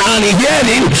hearing and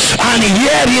hearing and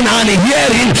hearing and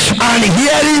hearing and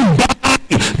hearing by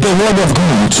the word of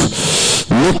God.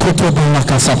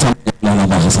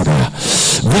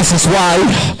 This is why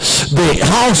the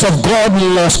house of God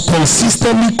must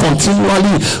consistently,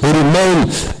 continually remain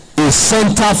a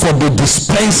center for the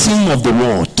dispensing of the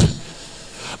word,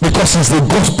 because it's the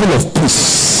gospel of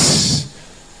peace.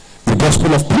 The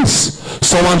gospel of peace.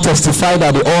 Someone testified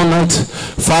at the all night.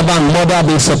 Father and mother have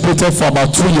been separated for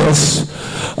about 2 years.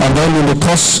 And then in the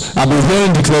course, I've been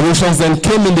hearing declarations, then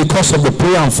came in the course of the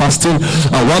prayer and fasting.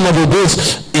 And one of the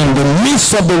days, in the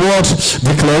midst of the word,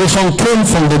 declaration came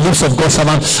from the lips of God's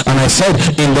servant. And I said,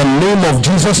 in the name of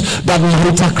Jesus, that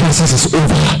marital crisis is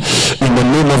over. In the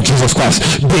name of Jesus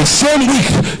Christ. The same week,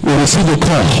 we received a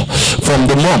call from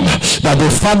the mom that the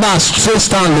father has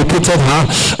traced her and located her,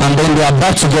 and then they are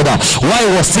back together. While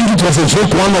I was thinking it was a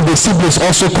joke, one of the siblings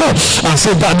also called and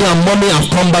said, Daddy and mommy have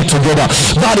come back together.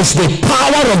 That is the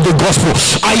power of the gospel.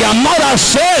 I am not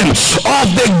ashamed of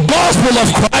the gospel of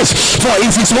Christ, for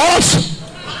it is what?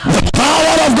 The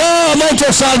power of God unto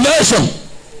salvation.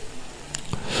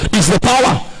 It's the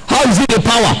power. How is it the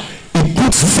power? It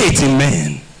puts faith in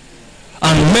men.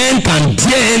 And men can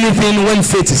dare anything when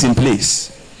faith is in place.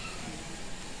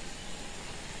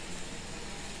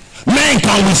 Men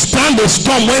can withstand the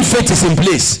storm when faith is in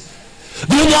place.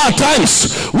 Do you know at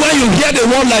times when you hear the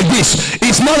word like this,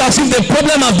 it's not as if the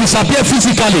problem has disappeared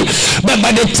physically, but by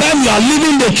the time you are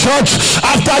leaving the church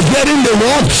after hearing the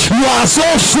word, you are so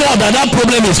sure that that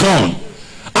problem is gone.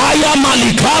 You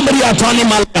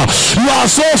are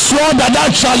so sure that that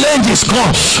challenge is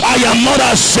gone. I am not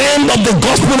ashamed of the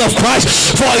gospel of Christ,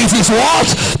 for it is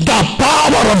what? The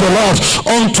power of the Lord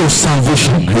unto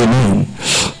salvation. Amen.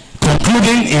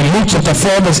 Concluding in Luke chapter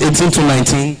 4 verse 18 to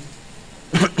 19.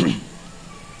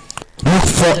 Luke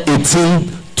 4:18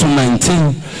 to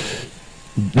 19.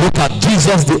 Look at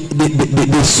Jesus,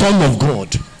 the Son of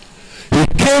God. He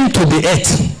came to the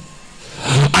earth,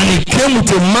 and he came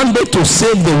with a mandate to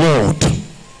save the world.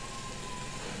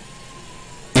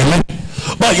 Amen.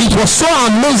 But it was so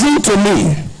amazing to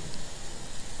me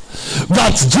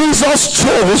that Jesus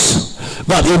chose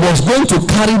that he was going to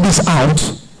carry this out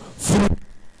through.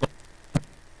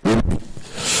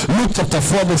 Luke chapter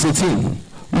 4 verse 18.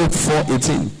 Luke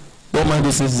 4:18. Don't mind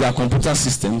this, is their computer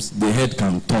systems, the head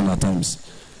can turn at times.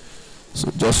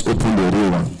 So just open the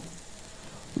real one.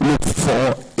 Luke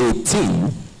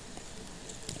 4:18.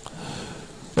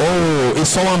 Oh, is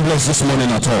someone blessed this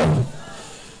morning at all?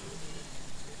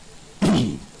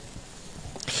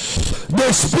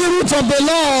 The Spirit of the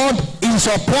Lord is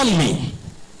upon me,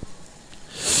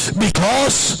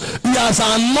 because he has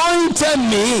anointed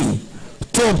me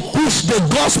to push the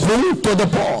gospel to the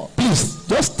poor. Please,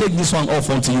 just take this one off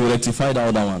until you rectify the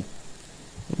other one.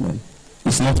 Amen.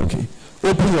 It's not okay.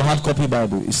 Open your hard copy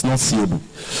Bible. It's not seeable.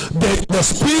 The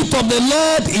Spirit of the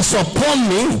Lord is upon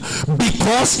me,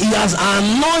 because he has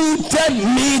anointed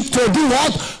me to do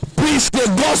what? Preach the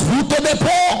gospel to the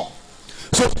poor.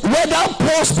 So whether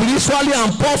poor spiritually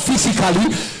and poor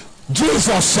physically,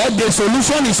 Jesus said the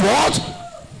solution is what?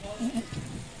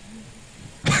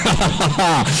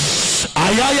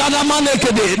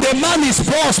 The man is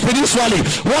poor spiritually.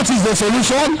 What is the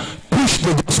solution? Push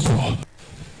the gospel.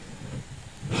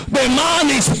 The man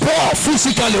is poor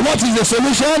physically. What is the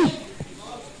solution?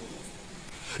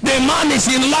 The man is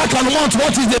in lack and want.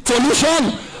 What is the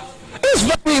solution? It's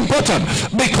very important,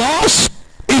 because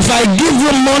if I give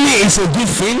you money, it's a good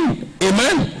thing.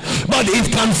 Amen. But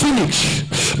it can finish.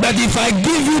 But if I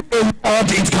give you a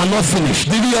word, it cannot finish.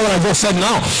 Did you hear what I just said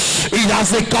now? It has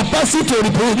the capacity to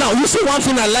reproduce. Now, you see one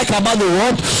thing I like about the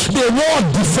word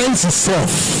defends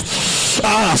itself.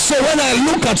 So when I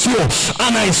look at you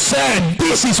and I said,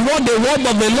 this is what the word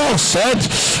of the Lord said,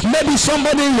 maybe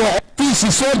somebody in your office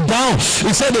is so down.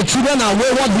 He said the children are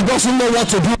wayward, he doesn't know what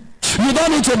to do. You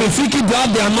don't need to be freaking to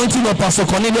have the anointing of Pst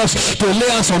Cornelius to lay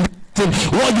hands on.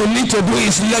 What you need to do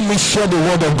is let me share the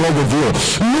word of God with you.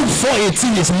 Luke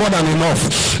 4:18 is more than enough.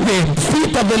 The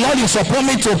feet of the Lord is upon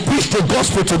me to preach the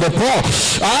gospel to the poor.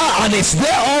 And it's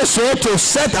there also to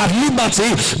set at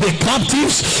liberty the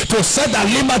captives, to set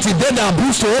at liberty they that are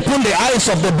bruised, to open the eyes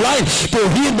of the blind, to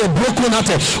heal the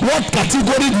brokenhearted. What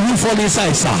category do you fall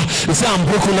inside, sir? You say, I'm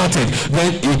brokenhearted.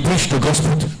 Then you preach the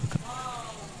gospel.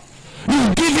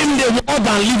 You give him the word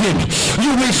and leave him.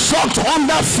 You will be shocked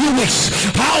under few weeks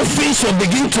how things will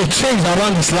begin to change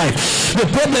around his life. The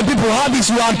problem people have is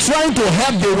you are trying to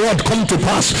help the word come to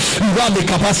pass. You have the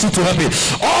capacity to help it.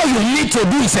 All you need to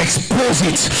do is expose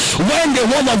it. When the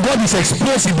word of God is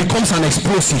exposed, it becomes an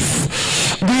explosive.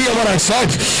 Do you hear what I said?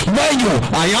 When you,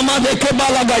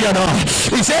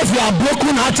 he said, if you are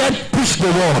broken-hearted, preach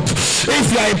the word.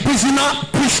 If you are a prisoner,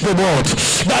 preach the word.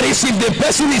 That is, if the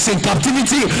person is in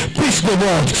captivity, preach the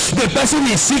word. The person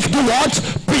is sick, do what?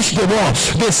 Preach the word.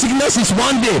 The sickness is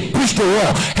one day, preach the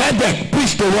word. Headache,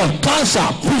 preach the word. Cancer,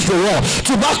 preach the word.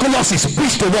 Tuberculosis,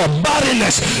 preach the word.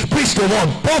 Barrenness, preach the word.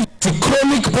 Poverty,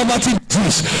 chronic poverty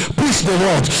disease, preach the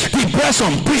word.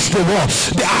 Depression, preach the word.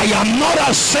 I am not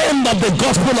ashamed of the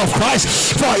gospel of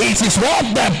Christ, for it is what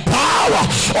the power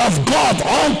of God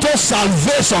unto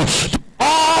salvation to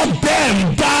all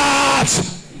them that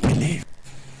believe.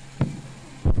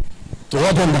 To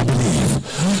all them that believe.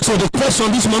 So the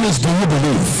question this morning is, do you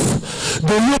believe?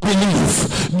 Do you believe?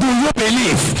 Do you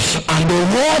believe? And the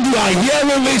word you are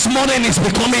hearing this morning is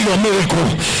becoming your miracle.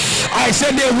 I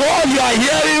said the word you are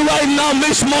hearing right now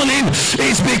this morning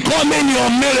is becoming your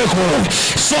miracle.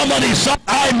 Somebody shout,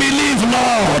 I believe,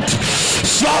 Lord.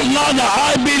 Shout louder,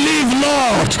 I believe,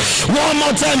 Lord. One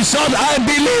more time, shout, I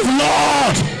believe,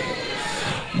 Lord.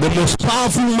 The most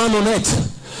powerful man on earth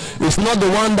is not the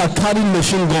one that carry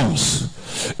machine guns.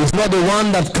 It's not the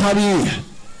one that carry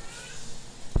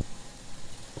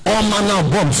all manner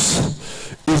of bombs.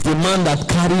 It's the man that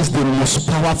carries the most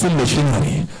powerful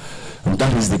machinery. And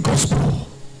that is the gospel.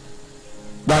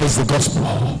 That is the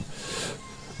gospel.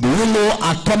 Do you know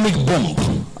atomic bomb?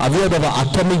 Have you heard of an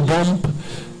atomic bomb?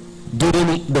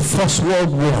 During the First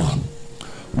World War,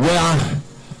 where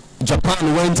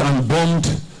Japan went and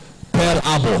bombed Pearl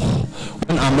Harbor,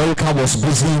 when America was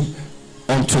busy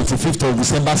on 25th of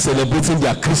December celebrating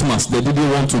their Christmas. They didn't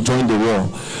want to join the war.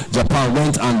 Japan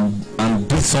went and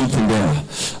did something there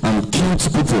and killed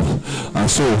people. And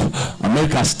so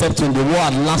America stepped in. The war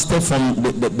had lasted from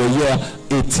the year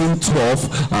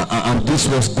 1812 and this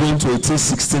was going to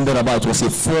 1816 thereabout. It was a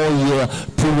 4-year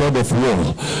period of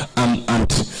war. And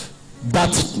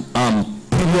that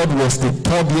period was the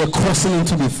 3rd year, crossing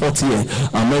into the 4th year.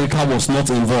 America was not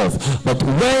involved. But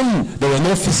when they were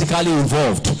not physically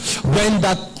involved, when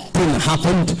that thing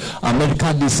happened,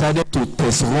 America decided to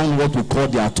test run what we call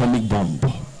the atomic bomb.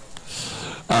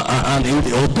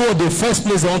 Although the first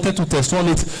place they wanted to test run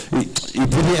it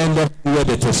didn't end up where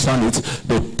they test ran it.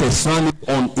 They test ran it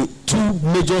on 2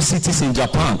 major cities in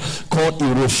Japan called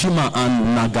Hiroshima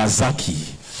and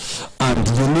Nagasaki. And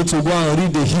you need to go and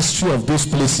read the history of those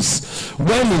places.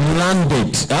 When it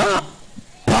landed,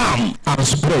 bam, and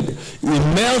spread,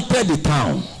 it melted the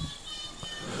town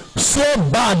so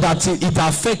bad that it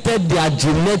affected their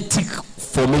genetic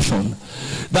formation.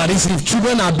 That is, if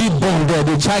children are being born there,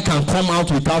 the child can come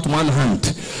out without one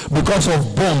hand because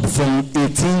of bomb from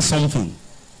 18 something.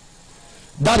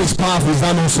 That is powerful, is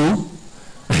that not so?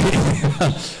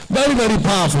 Very, very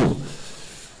powerful.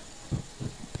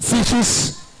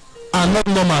 Fishes are not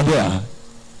normal there.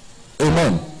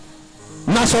 Amen.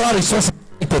 Natural resources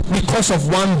because of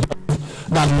one bomb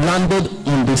that landed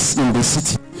in the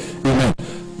city. Amen.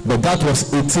 But that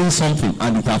was 18 something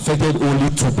and it affected only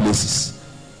 2 places.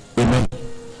 Amen.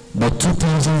 But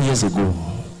 2,000 years ago,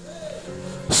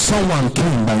 someone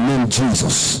came by name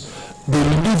Jesus, the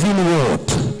living word,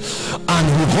 and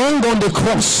he hung on the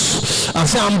cross and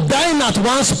said, I'm dying at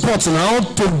one spot now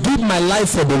to give my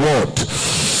life for the world.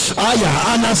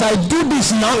 And as I do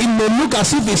this now, it may look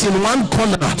as if it's in one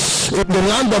corner in the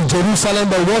land of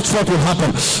Jerusalem, but watch what will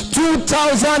happen.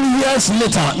 2,000 years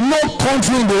later, no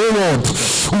country in the whole world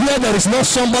where there is not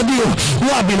somebody who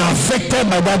have been affected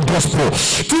by that gospel.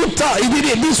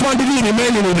 This one didn't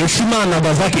remain in Hiroshima and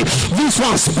Nagasaki. This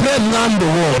one spread around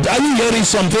the world. Are you hearing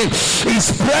something? It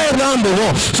spread around the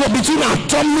world. So between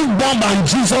atomic bomb and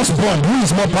Jesus bomb, who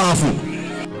is more powerful?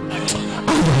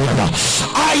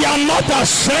 I am not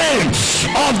ashamed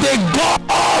of the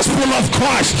gospel of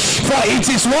Christ, for it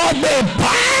is what the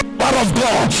power of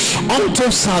God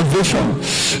unto salvation.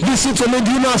 Listen to me,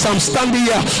 do you know, as I'm standing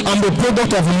here, I'm the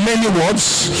product of many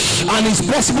words, and it's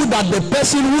possible that the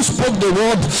person who spoke the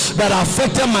word that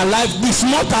affected my life is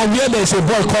not aware there is a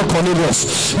boy called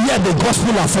Cornelius, yet the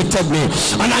gospel affected me.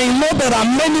 And I know there are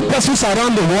many persons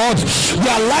around the world,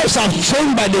 their lives have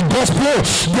changed by the gospel,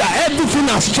 everything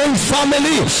has changed,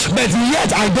 family, but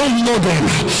yet I don't know them.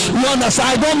 You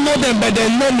understand? I don't know them, but they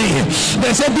know me.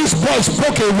 They say this boy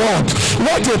spoke a word.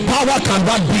 What a power can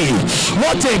that be?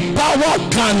 What a power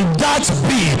can that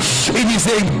be? It is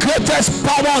the greatest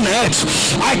power on earth.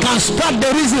 I can start the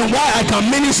reason why I can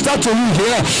minister to you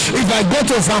here. If I go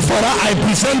to Zamfara, I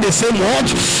present the same word.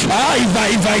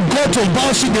 If I go to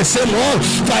Bauchi, the same word.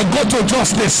 If I go to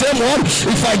Jos, the same word.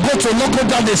 If I go to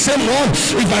Lokoja, the same word.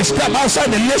 If I step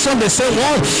outside the nation, the same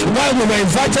word. While we were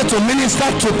invited to minister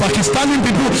to Pakistani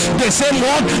people, the same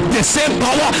word, the same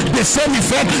power, the same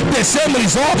effect, the same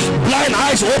result. Blind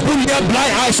eyes open here,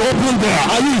 blind eyes open there.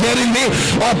 Are you hearing me?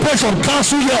 Operation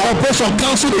Council here, Operation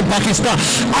Council in Pakistan.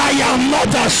 I am not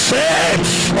ashamed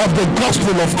of the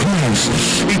gospel of Christ.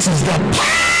 It is the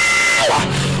power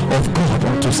of God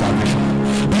unto salvation.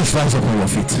 Please rise up on your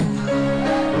feet.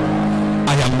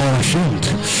 I am not ashamed.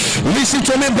 Listen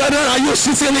to me, brethren. Are you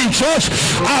sitting in church?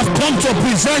 I've come to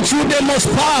present you the most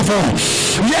powerful.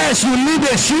 Yes, you need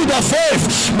a shield of faith,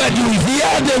 but you hear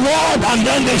the word and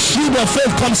then the shield of faith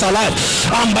comes alive.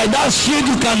 And by that shield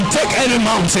you can take any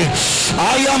mountain.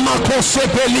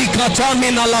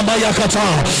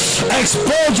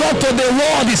 Exposure to the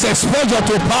word is exposure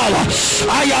to power.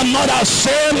 I am not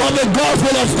ashamed of the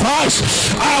gospel of Christ.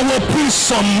 I will preach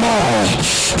some more.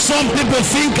 Some people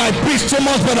think I preach too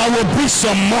much, but I will preach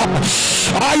some more.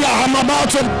 I am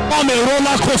about to become a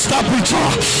roller coaster preacher.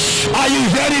 Are you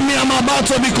hearing me? I'm about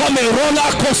to become a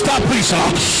roller coaster preacher.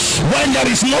 When there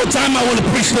is no time, I will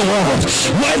preach the word.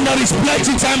 When there is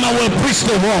plenty time, I will preach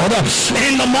the word.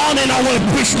 In the morning, I will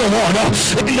preach the word.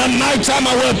 In the night time,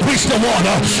 I will preach the word.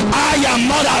 I am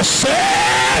not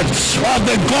ashamed of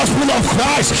the gospel of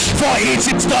Christ, for it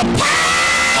is the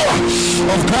power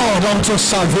of God unto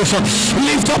salvation.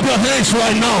 Lift up your hands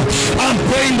right now and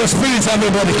pray in the spirit,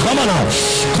 everybody. Come on now.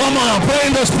 Come on now. Pray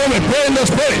in the spirit. Pray in the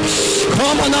spirit.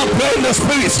 Come on now. Pray in the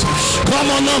spirit. Come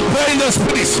on now. Pray in the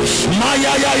spirit.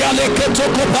 Maya ya ya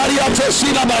leketoko paria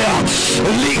tosila baya.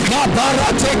 Lika bara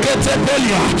tekete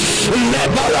belia.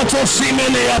 Lebala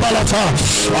tosimene ya balata.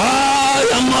 I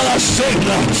am not ashamed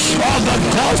of the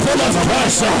gospel of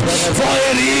Christ, for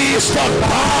it is the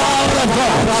power of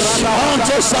God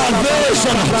unto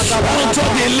salvation, unto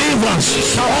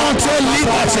deliverance, unto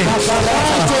liberty,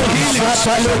 unto healing.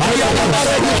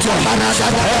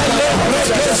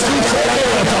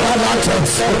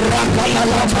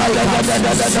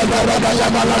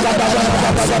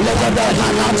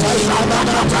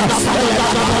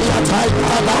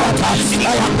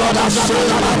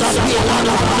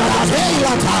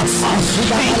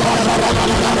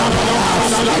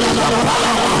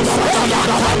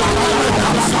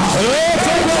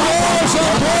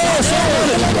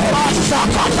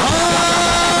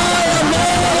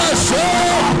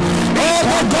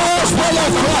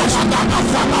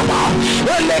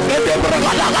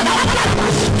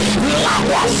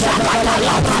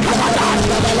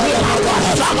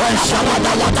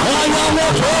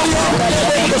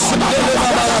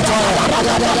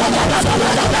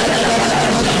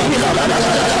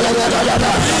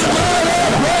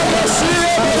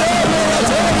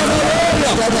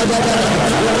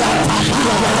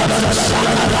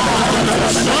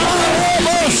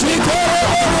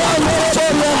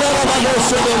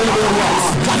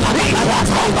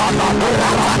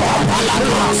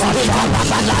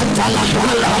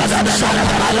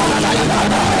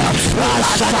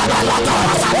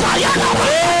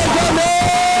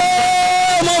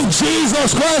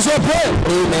 Jesus Christ, I pray.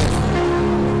 Amen.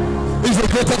 It's the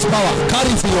greatest power. Carry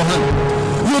it in your hand.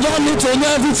 You don't need to know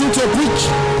everything to preach.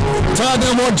 Tell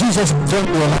them what Jesus done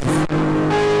in your life.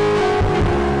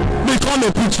 Become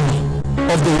a preacher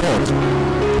of the word.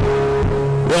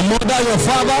 Your mother, your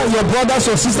father, your brothers,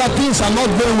 your sister, things are not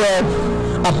going well.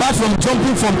 Apart from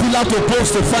jumping from pillar to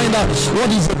post to find out what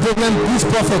is the problem, this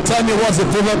prophet, tell me what's the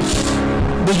problem.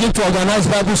 Begin to organize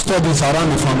Bible studies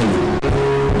around the family.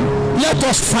 Let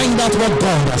us find out what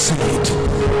God has said.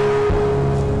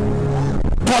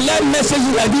 Collect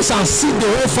messages like this and sit the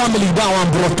whole family down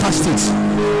and broadcast it.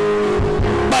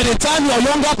 By the time your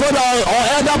younger brother or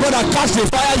elder brother catch the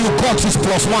fire you caught, is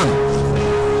 +1.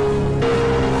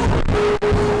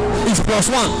 It's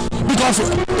 +1. Because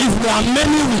if we are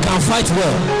many, we can fight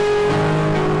well.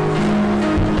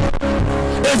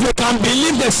 If we can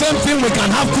believe the same thing, we can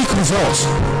have quick results.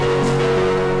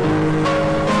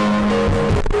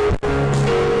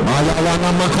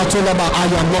 I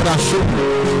am not ashamed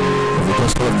of the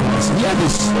gospel of Christ. Hear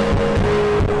this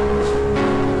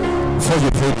before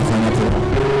you pray the final prayer.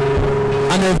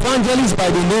 An evangelist by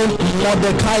the name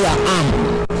Mordecai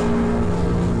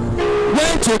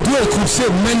went to do a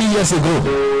crusade many years ago.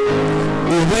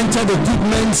 He rented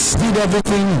equipment, did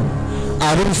everything,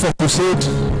 arranged for crusade.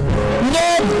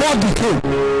 Nobody came.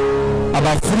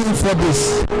 About 3 or 4 days,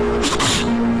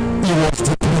 he was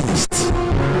depressed.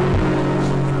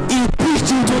 He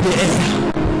preached into the air.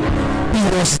 He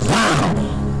was down.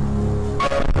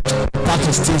 Packed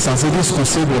his things and said this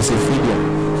crusade was a failure.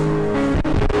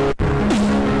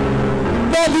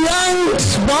 But behind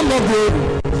one of the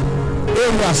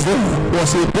areas there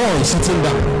was a boy sitting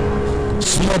down.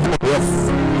 Small boy of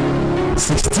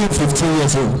 16, 15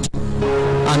 years old.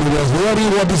 And he was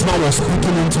hearing what this man was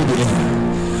speaking into the air.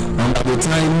 And at the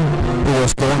time he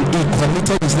was born, he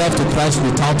committed his life to Christ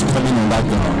without coming on that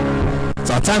ground.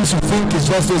 So at times you think it's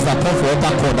just those that come for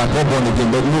altar call that got born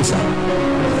again, but no, sir.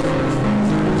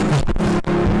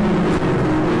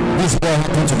 This boy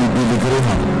happened to be Billy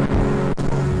Graham.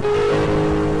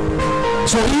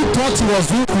 So he thought he was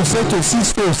doing crusade to see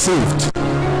souls saved.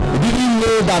 He didn't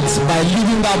know that by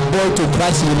leading that boy to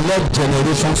Christ, he led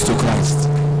generations to Christ.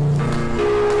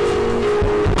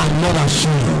 I'm not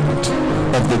ashamed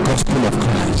of the gospel of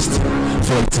Christ,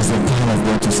 for it is the power of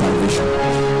God to salvation.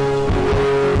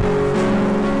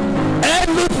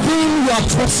 Everything you are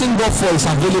trusting God for is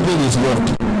available in His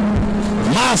word.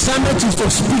 My assignment is to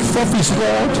speak forth His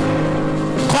word,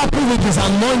 coupled with His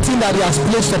anointing that He has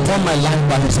placed upon my life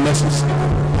by His message.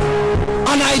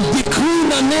 And I decree in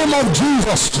the name of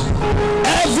Jesus,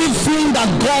 everything that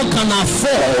God can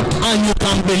afford and you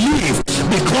can believe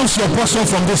becomes your portion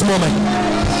from this moment.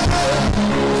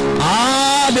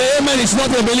 The amen is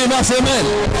not a believer's amen.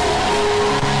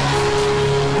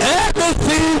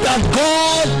 Everything that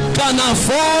God can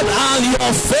afford and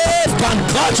your faith can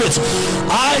catch it,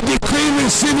 I decree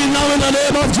receive it now in the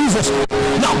name of Jesus.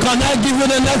 Now can I give you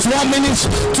the next 1 minute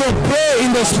to pray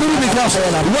in the spirit? Because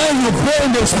when you pray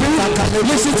in the spirit,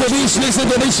 listen to this, listen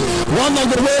to this. One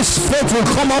of the ways faith will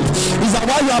come up is that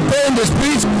while you are praying in the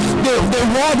spirit, the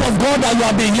word of God that you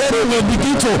have been hearing will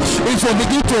begin to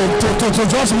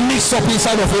just mix up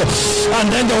inside of you,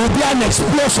 and then there will be an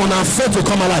explosion and faith will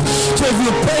come alive. So if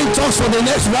you pray just for the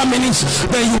next 1 minute,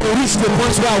 then you will reach the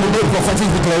point where I will make prophetic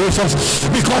declarations,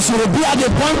 because you will be at the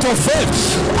point of faith,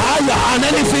 and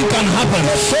anything can happen.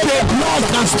 The blood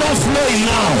can start flowing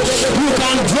now. You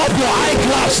can drop your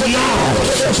eyeglass now.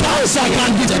 Cancer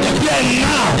can disappear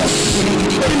now.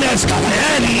 Illness can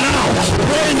end now.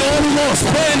 Pray in the Holy Ghost.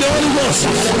 Pray in the Holy Ghost.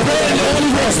 Pray in the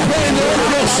Holy Ghost. Pray in the Holy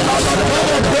Ghost.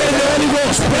 Pray in the Holy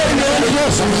Ghost. Pray in the Holy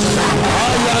Ghost.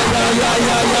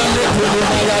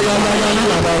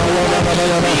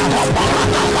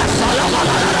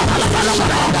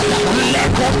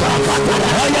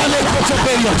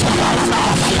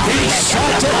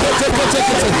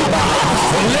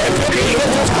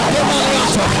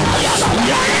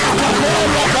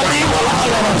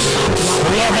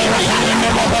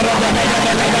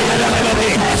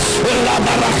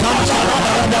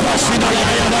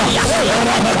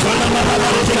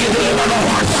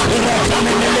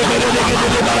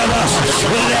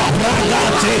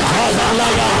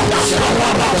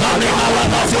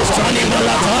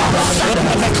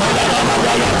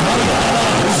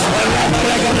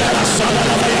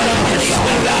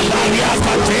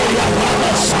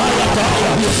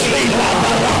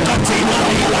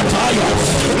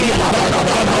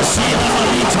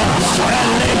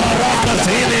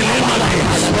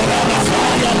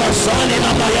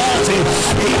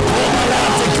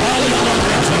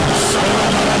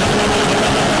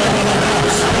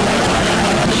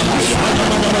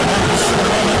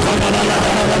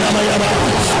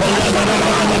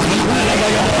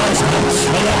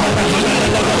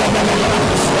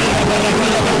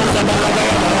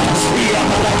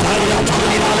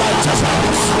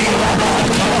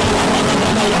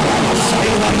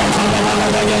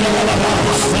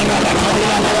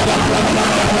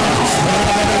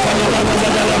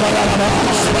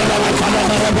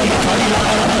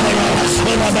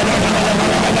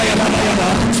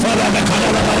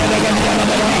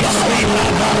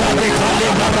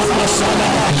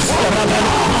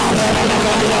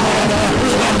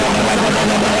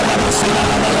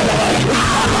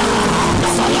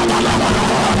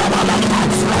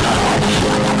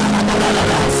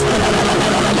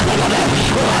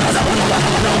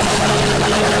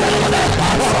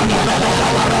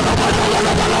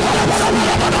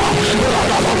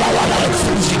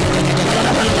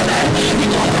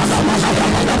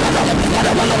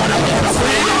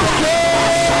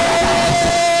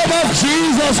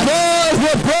 Jesus Christ,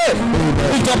 we pray.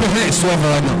 Lift up your hands to heaven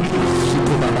right now.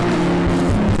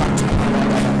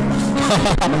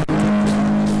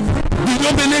 Do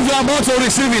you believe you are about to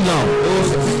receive it now?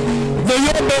 Do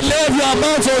you believe you are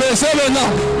about to receive it now?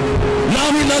 Now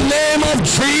in the name of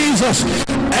Jesus,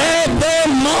 every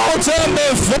mountain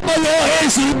before you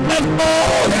is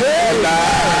leveled.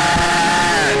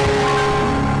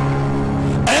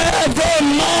 Every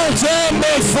mountain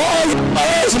before you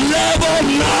is leveled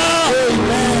now.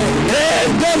 In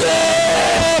the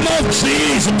name of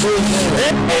Jesus.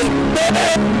 In the name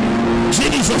of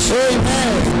Jesus.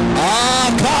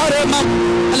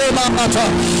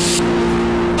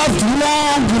 I've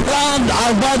long run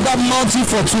around that mountain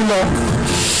for too long.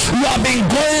 You have been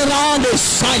going around a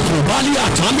cycle.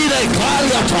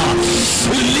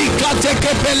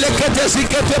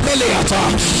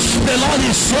 The Lord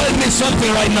is showing me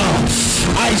something right now.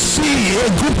 I see a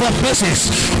group of persons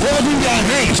holding their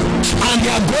hands and they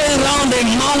are going around a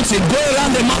mountain,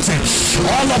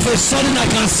 All of a sudden I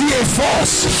can see a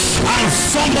force and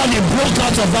somebody broke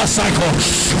out of that cycle.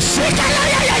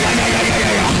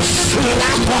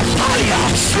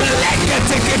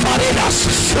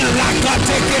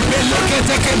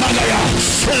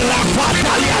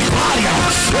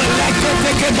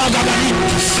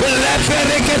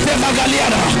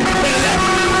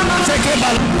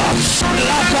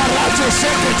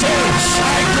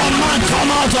 I command,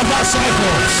 come out of that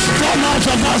cycle. Come out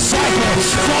of that cycle.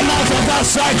 Come out of that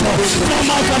cycle. Come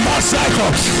out of that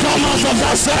cycle. Come out of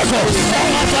that cycle.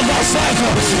 Come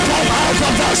out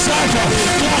of that cycle.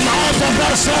 Come out of that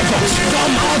cycle.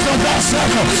 Come out of that cycle. Come out of that cycle.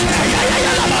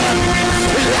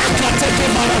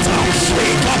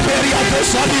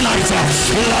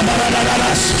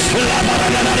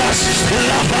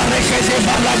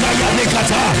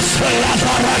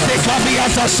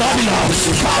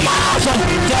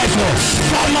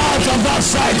 Come out of that cycle. Come out of that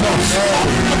cycle.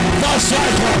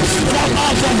 Come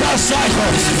out of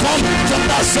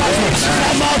that cycle.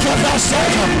 Come out of that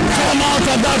cycle. Come out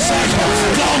of that cycle.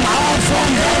 Come out from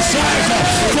that cycle.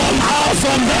 Come out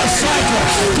from that cycle.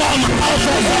 Come out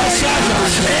of that cycle.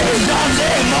 In the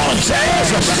name of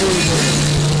Jesus.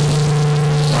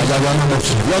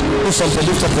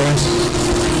 Lift up your hands.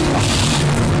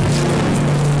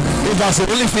 If that's the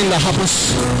only thing that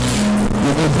happens,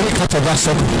 you will break out of that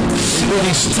circle. It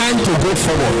is time to go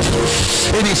forward.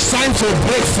 It is time to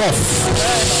break forth.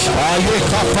 I'm going to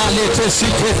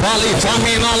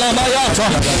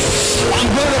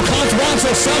count 1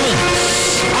 to 7.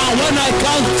 And when I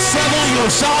count 7, you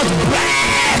shout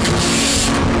break.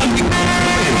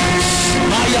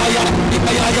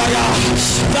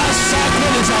 That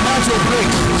cycle is about to break.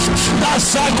 That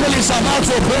cycle is about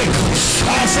to break.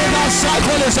 I say that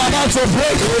cycle is about to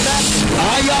break.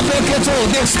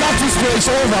 The status quo is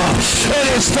over. It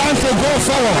is time to go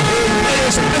forward. It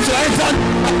is time to enter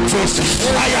first. It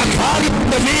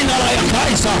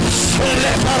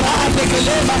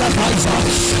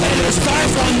is time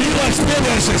for new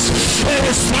experiences. It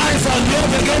is time for new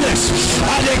beginnings.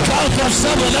 At the count of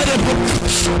 7, let it break.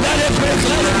 Let it break.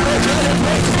 Let it break. Let it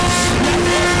break. Let it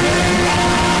break.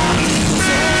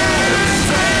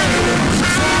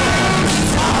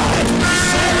 5,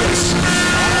 6,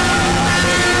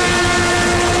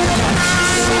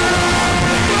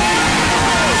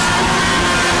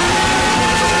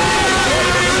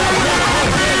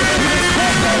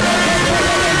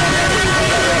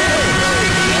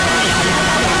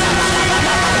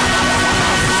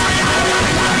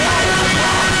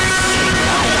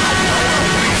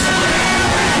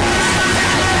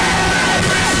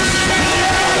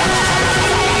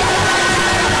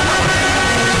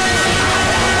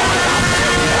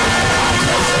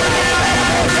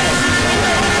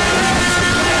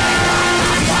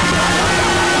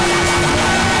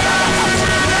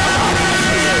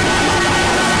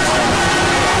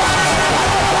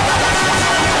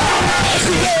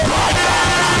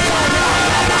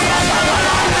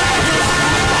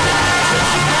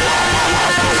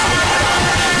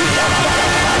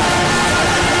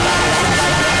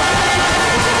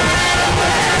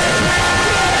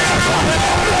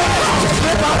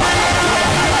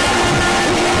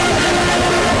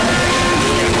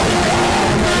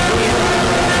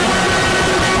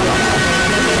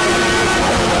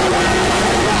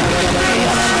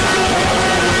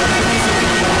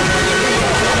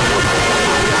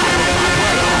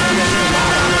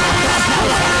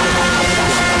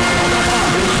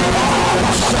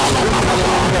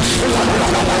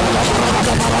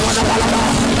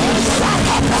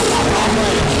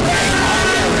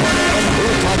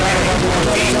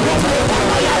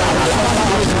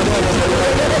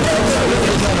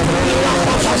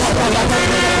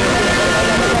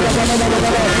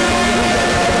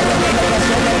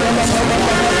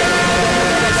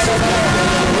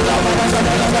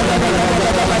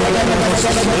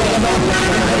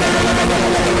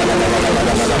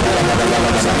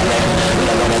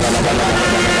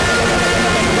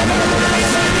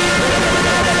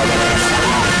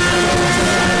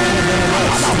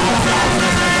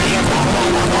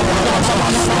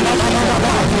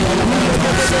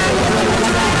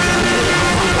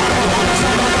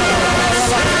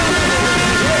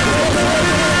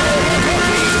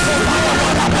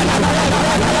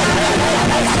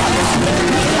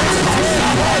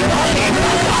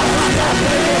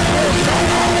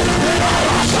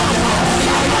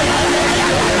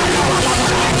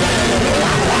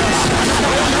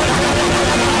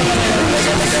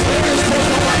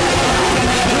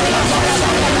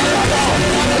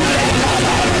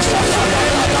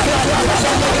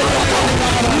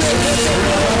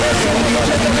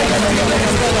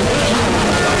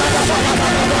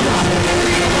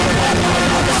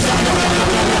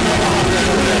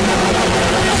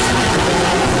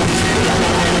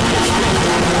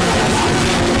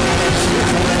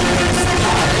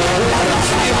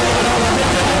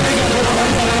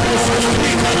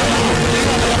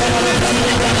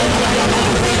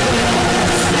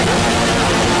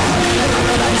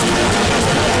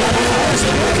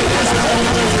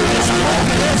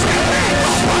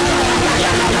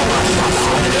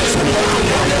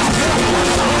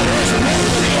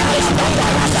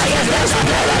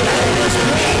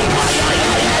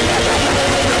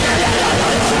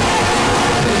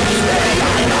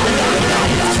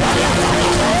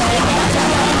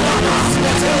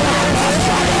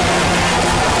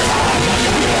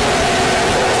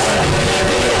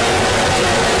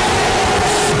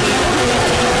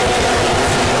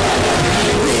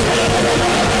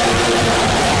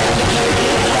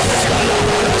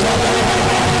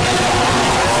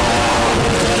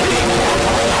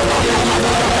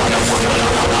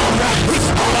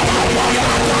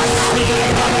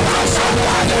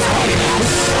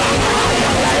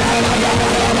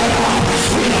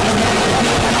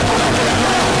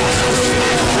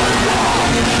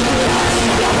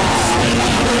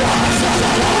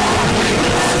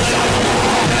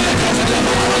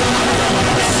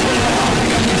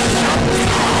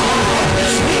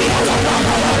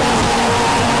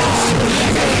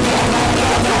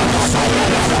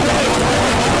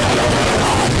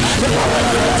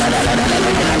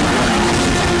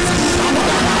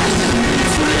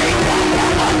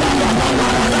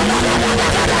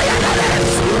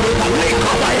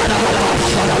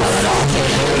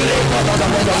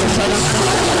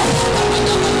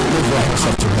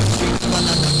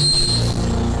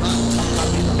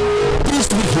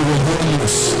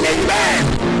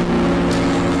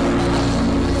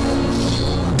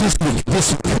 This week, you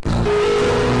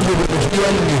will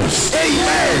hear news.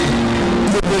 Amen.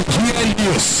 You will hear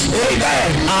news. Amen.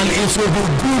 And it will be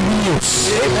good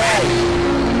news. Amen.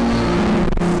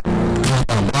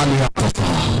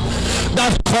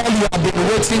 That call you have been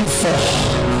waiting for.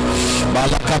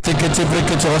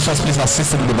 Please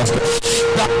assist in the basket.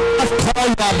 That call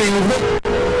you have been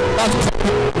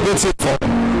waiting for.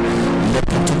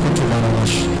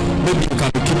 Maybe you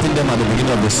can be keeping them at the beginning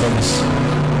of the service.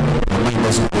 In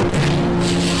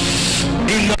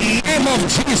the name of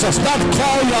Jesus, that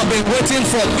call you have been waiting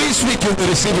for this week, you will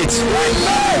receive it.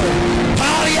 That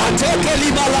call you have been waiting for this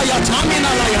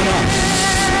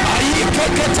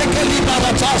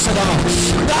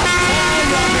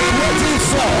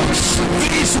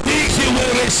week, you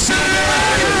will receive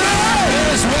it.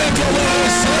 This week you will receive it. This week you will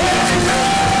receive it.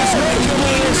 This week you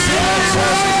will receive it.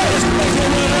 This week you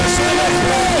will receive it.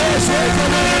 This week you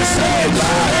will receive it. This week you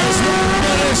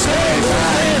will receive it.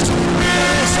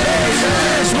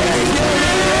 This week you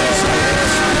will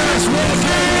receive it. This week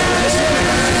you will receive it.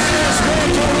 This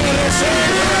week you will receive it.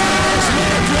 This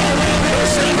week you will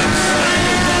receive it.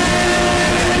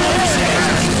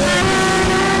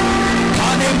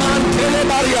 Kaneman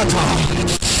telebariata.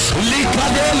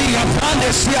 Likadeli yapande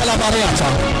sia la bariata.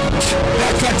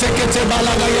 Bakatekete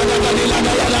balagaya dalila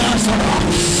dalila sana.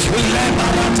 Ile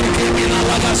barateke mina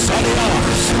laga salia.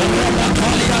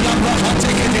 Rabakalia la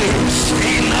bahatekete.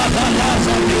 Ina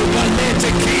balaza nigalete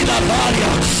kila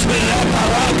balia. Ile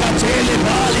baraka tele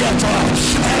baliata.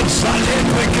 Exale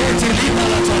pekete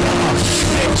libalata.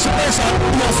 Expressa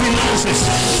your finances.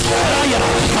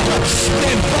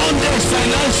 The bondage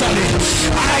financially.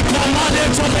 I command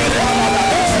it to be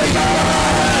I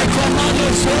command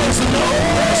it says no. I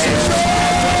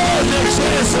command it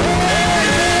says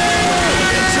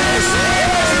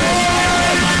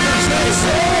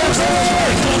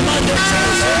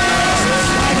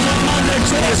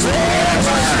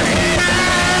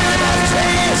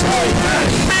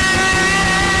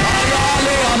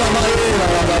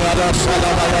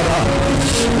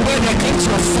when I get your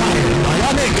fire,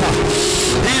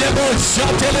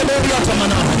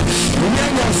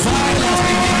 when your fire has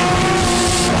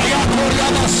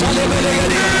I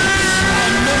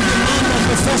know the man of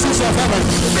the forces of heaven.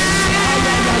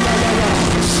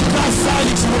 That fire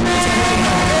is located right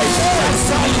now. That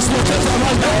fire is located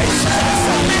right now. That fire is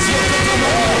located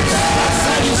right now. That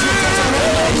fire is located right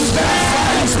now. That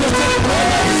fire is located right now.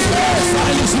 That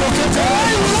fire is located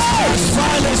right now. That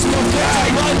fire is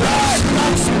located right now. That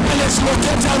fire is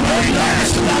located right now.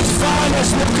 That fire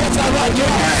is located right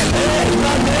now. In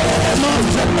the name of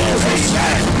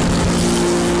Jesus.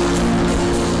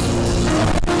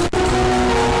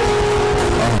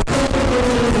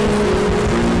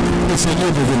 It's a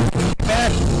new beginning.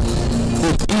 Amen.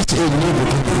 It is a new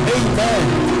beginning. Amen.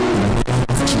 In the name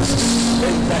of Jesus.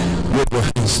 Amen. Wave your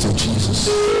hands to Jesus.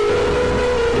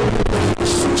 Wave your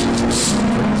hands to Jesus. In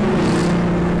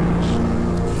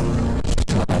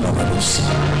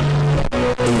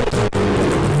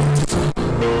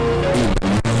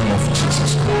the name of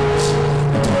Jesus Christ.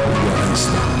 Wave your hands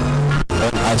now.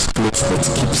 All eyes closed, but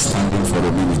keep standing for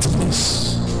a minute,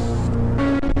 please.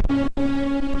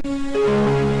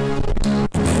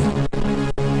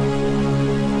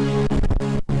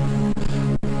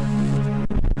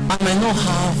 I may not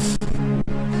have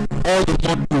all the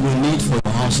money you will need for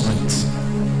your house rent.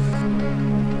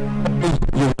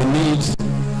 You will need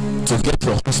to get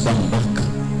your husband back.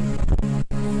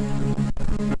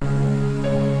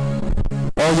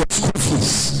 All your school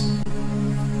fees.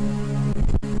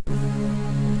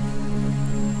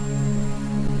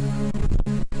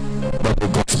 But the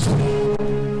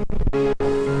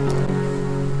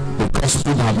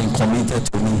gospel have been committed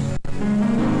to me.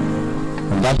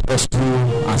 And that gospel,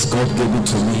 as God gave it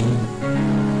to me,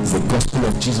 is the gospel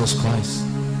of Jesus Christ.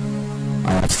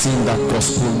 I have seen that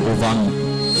gospel over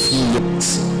few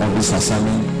years on this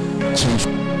assignment change.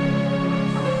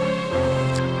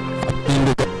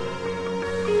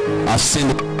 I've seen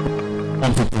it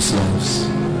on people's lives.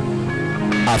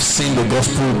 I've seen the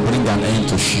gospel bring an end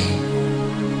to shame.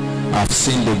 I've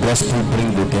seen the gospel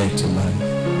bring the dead to life.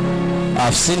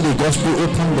 I've seen the gospel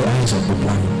open the eyes of the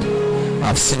blind.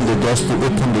 I've seen the gospel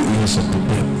open the ears of the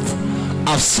deaf.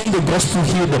 I've seen the gospel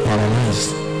heal the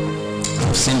paralyzed.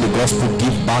 I've seen the gospel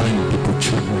give barren people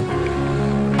children.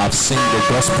 I've seen the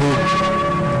gospel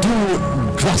do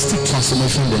drastic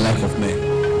transformation in the life of men.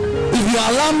 If you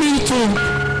allow me to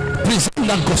present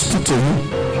that gospel to you,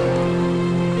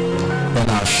 then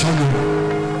I'll show you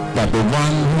that the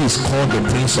one who is called the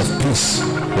Prince of Peace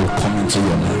will come into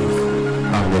your life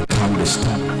and will calm the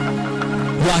storm.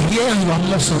 You are here and you have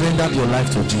not surrendered your life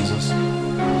to Jesus.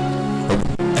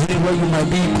 anywhere you might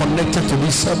be connected to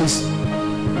this service,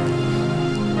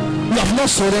 you have not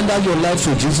surrendered your life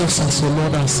to Jesus as your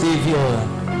Lord and Savior.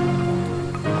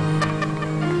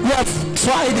 You have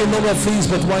tried a lot of things,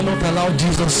 but why not allow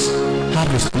Jesus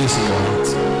have his place in your heart?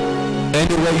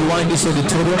 Anywhere you are in this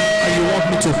auditorium and you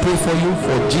want me to pray for you,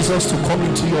 for Jesus to come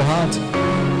into your heart,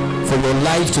 for your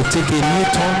life to take a new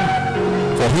turn,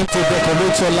 for him to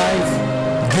decorate your life,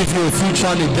 give you a future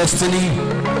and a destiny,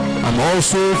 and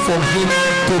also for him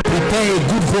to prepare a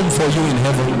good home for you in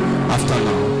heaven after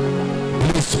now.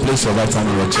 Please place your right hand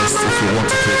on your chest if you want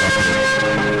to pray that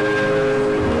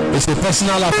prayer. It's a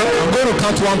personal affair. I'm going to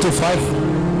count 1 to 5.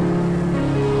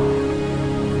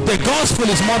 The gospel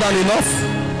is more than enough.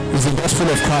 It's the gospel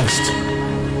of Christ.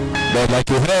 But like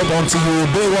you heard, until you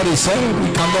obey what he said,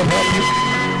 he cannot help you.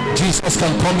 Jesus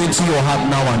can come into your heart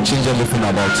now and change everything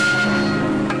about you.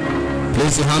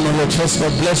 Place your hand on your chest.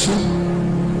 God bless you.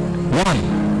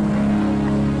 1.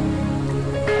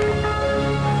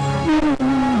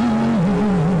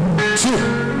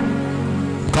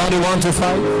 Counting 1 to 5.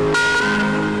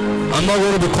 I'm not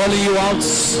going to be calling you out.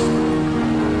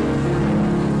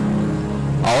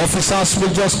 Our officers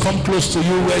will just come close to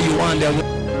you where you are and they're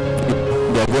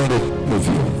going to move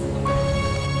you.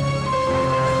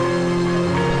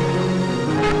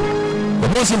 The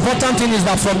most important thing is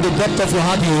that from the depth of your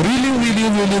heart you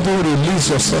really do release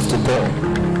yourself to God.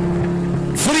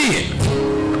 Free.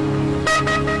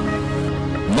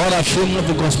 Not ashamed of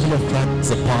the gospel of Christ.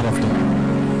 It's a part of God.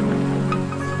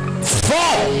 4.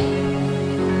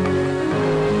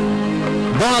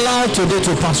 Don't allow today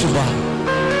to pass you by.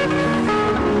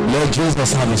 Let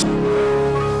Jesus have his.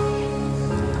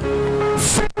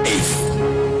 5.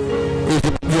 If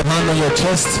you put your hand on your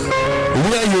chest,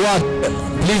 where you are,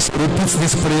 please repeat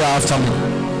this prayer after me.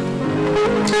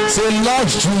 Say, Lord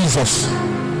Jesus,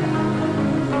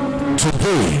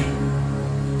 today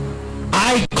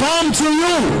I come to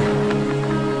you.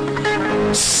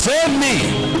 Save me.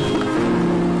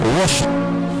 Wash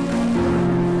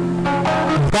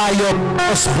by your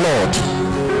precious blood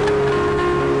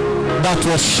that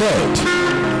was shed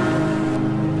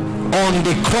on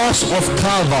the cross of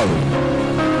Calvary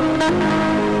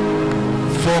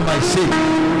for my sake.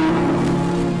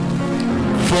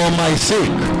 For my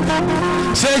sake.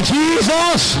 Say,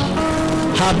 Jesus,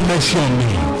 have mercy on me.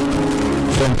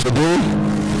 From today,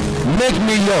 make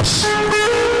me yours,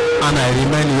 and I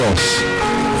remain yours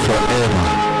forever.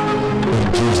 In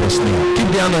Jesus' name. Keep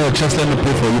the hand on your chest. Let me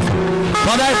pray for you.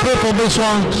 Father, I pray for this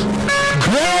one.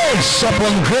 Grace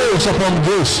upon grace upon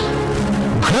grace.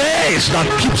 Grace that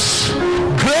keeps.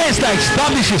 Grace that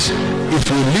establishes. Is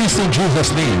released in Jesus'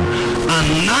 name. And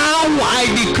now I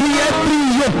decree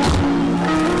every yoke,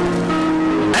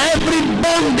 every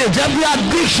bondage, every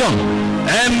addiction,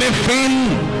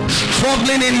 everything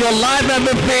struggling in your life,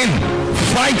 everything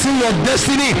fighting your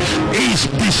destiny is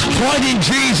destroyed in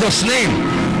Jesus' name.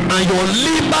 And your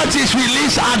liberty is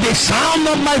released at the sound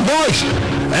of my voice.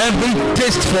 Every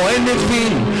taste for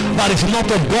anything that is not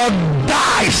of God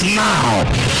dies now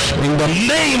in the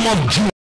name of Jesus.